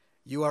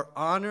 You are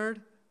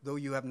honored though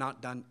you have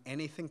not done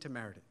anything to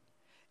merit it.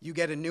 You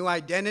get a new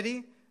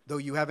identity though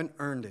you haven't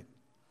earned it.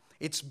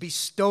 It's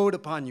bestowed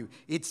upon you.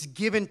 It's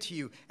given to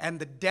you, and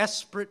the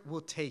desperate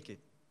will take it.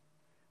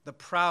 the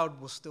proud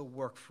will still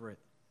work for it.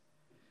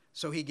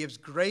 So he gives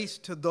grace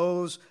to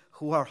those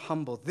who are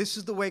humble. This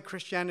is the way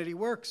Christianity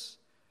works.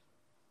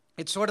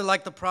 It's sort of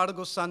like the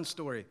prodigal son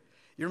story.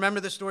 You remember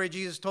the story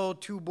Jesus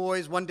told? Two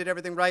boys, one did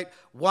everything right.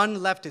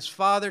 One left his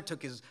father,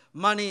 took his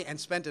money and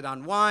spent it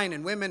on wine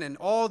and women and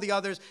all the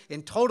others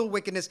in total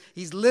wickedness.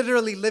 He's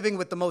literally living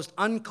with the most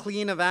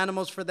unclean of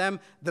animals for them,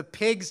 the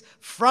pigs,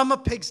 from a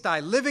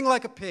pigsty, living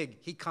like a pig.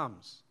 He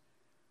comes.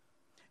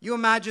 You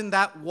imagine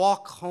that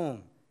walk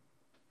home.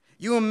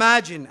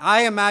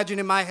 I imagine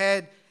in my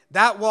head,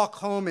 that walk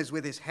home is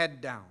with his head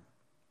down,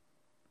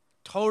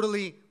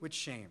 totally with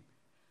shame.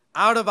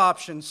 Out of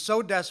options,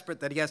 so desperate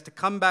that he has to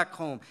come back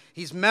home.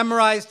 He's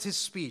memorized his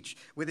speech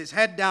with his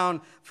head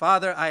down.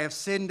 Father, I have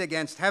sinned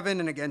against heaven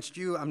and against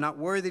you. I'm not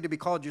worthy to be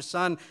called your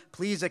son.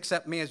 Please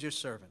accept me as your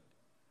servant.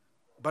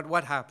 But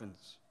what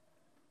happens?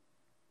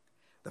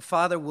 The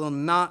father will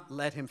not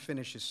let him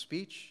finish his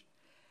speech,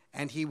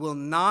 and he will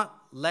not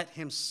let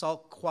him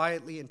sulk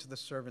quietly into the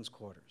servant's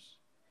quarters.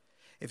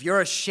 If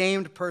you're a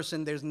shamed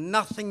person, there's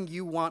nothing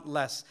you want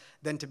less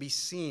than to be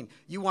seen.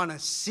 You want to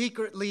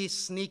secretly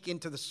sneak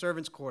into the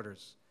servants'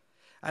 quarters.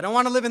 I don't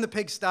want to live in the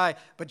pigsty,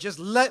 but just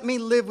let me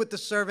live with the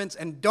servants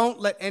and don't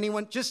let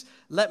anyone, just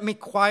let me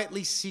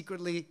quietly,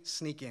 secretly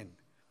sneak in.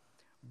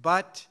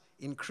 But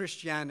in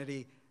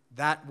Christianity,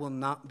 that will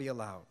not be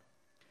allowed.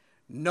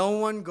 No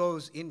one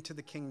goes into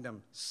the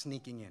kingdom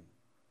sneaking in.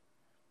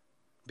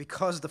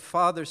 Because the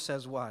Father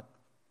says what?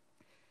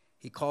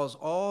 He calls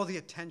all the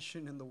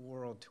attention in the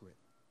world to it.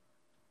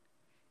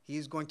 He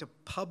is going to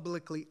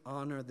publicly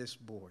honor this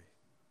boy.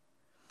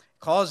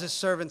 Calls his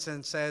servants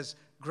and says,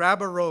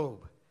 grab a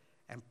robe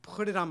and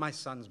put it on my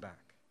son's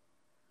back.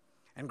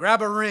 And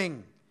grab a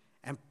ring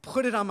and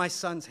put it on my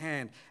son's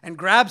hand. And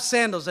grab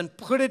sandals and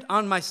put it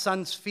on my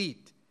son's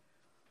feet.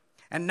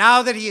 And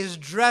now that he is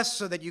dressed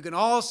so that you can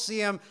all see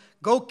him,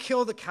 go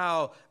kill the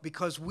cow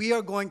because we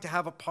are going to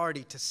have a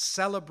party to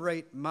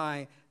celebrate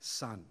my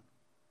son.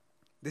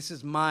 This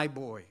is my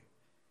boy.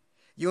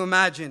 You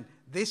imagine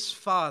this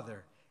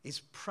father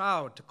is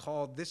proud to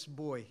call this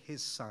boy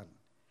his son.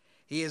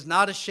 He is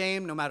not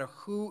ashamed no matter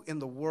who in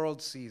the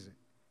world sees it.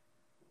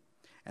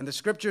 And the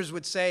scriptures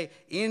would say,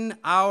 in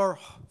our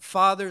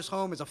Father's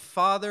home is a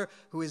father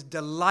who is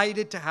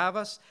delighted to have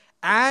us,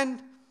 and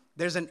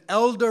there's an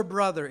elder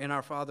brother in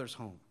our Father's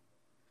home.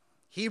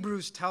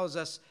 Hebrews tells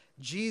us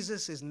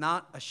Jesus is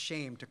not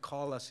ashamed to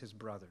call us his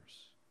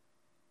brothers.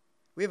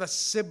 We have a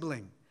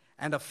sibling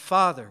and a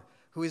father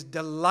who is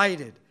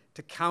delighted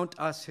to count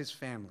us his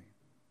family.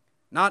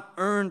 Not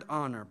earned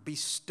honor,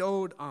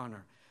 bestowed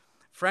honor.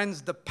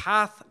 Friends, the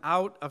path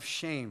out of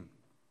shame.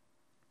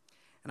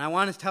 And I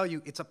want to tell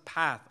you, it's a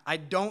path. I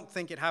don't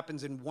think it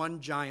happens in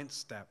one giant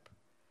step.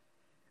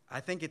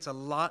 I think it's a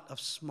lot of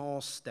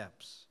small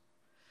steps.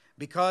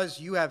 Because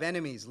you have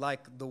enemies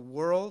like the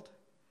world,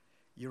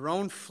 your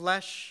own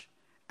flesh,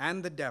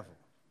 and the devil,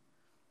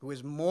 who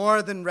is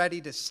more than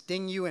ready to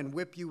sting you and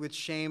whip you with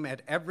shame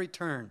at every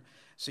turn.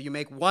 So you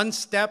make one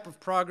step of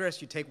progress,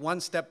 you take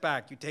one step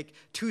back. You take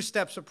two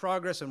steps of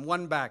progress and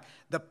one back.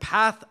 The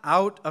path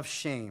out of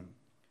shame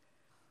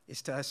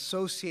is to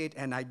associate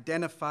and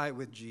identify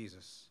with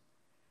Jesus,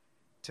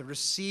 to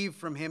receive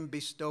from him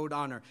bestowed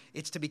honor.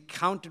 It's to be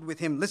counted with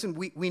him. Listen,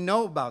 we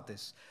know about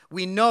this.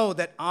 We know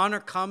that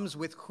honor comes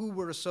with who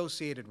we're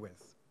associated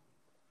with.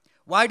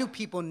 Why do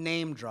people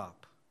name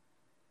drop?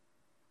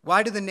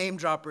 Why do the name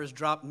droppers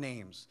drop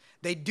names?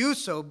 They do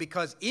so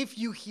because if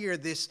you hear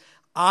this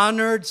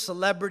honored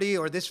celebrity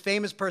or this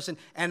famous person,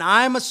 and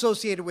I'm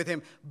associated with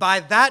him, by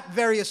that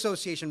very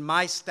association,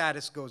 my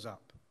status goes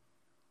up.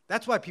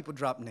 That's why people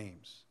drop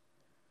names.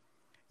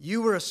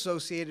 You were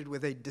associated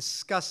with a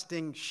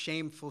disgusting,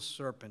 shameful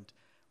serpent.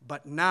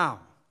 But now,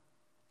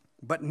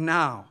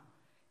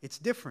 it's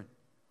different.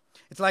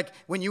 It's like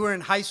when you were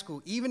in high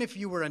school, even if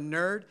you were a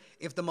nerd,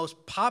 if the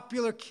most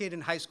popular kid in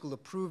high school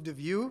approved of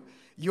you,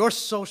 your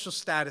social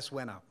status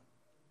went up.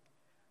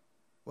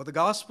 Well, the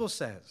gospel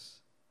says,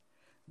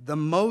 the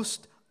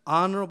most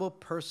honorable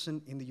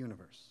person in the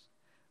universe,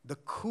 the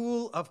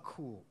cool of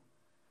cool,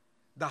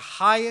 the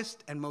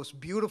highest and most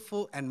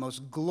beautiful and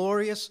most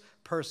glorious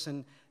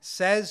person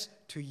says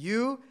to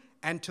you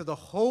and to the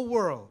whole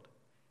world,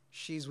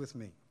 she's with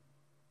me.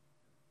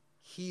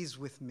 He's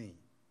with me.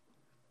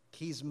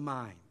 He's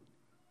mine.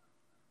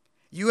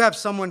 You have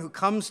someone who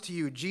comes to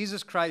you,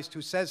 Jesus Christ,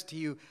 who says to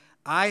you,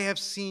 I have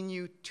seen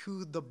you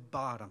to the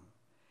bottom.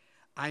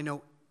 I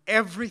know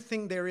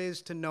everything there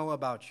is to know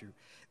about you.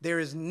 There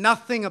is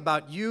nothing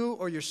about you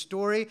or your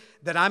story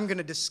that I'm going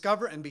to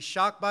discover and be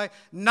shocked by.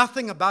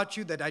 Nothing about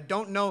you that I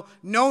don't know.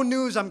 No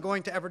news I'm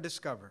going to ever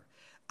discover.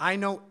 I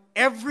know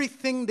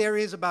everything there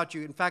is about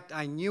you. In fact,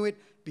 I knew it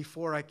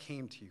before I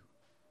came to you.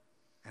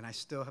 And I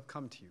still have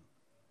come to you.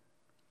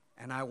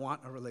 And I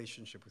want a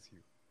relationship with you.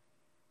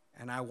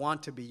 And I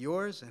want to be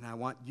yours, and I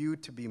want you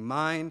to be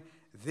mine.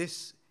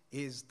 This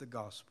is the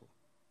gospel.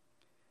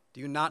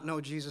 Do you not know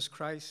Jesus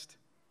Christ?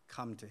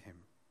 Come to him.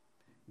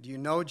 Do you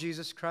know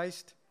Jesus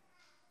Christ?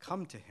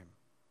 Come to him.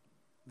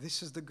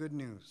 This is the good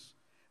news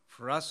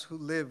for us who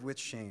live with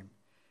shame.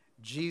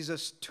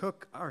 Jesus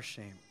took our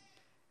shame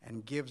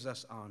and gives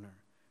us honor.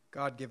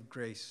 God, give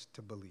grace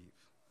to believe.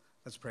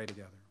 Let's pray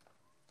together.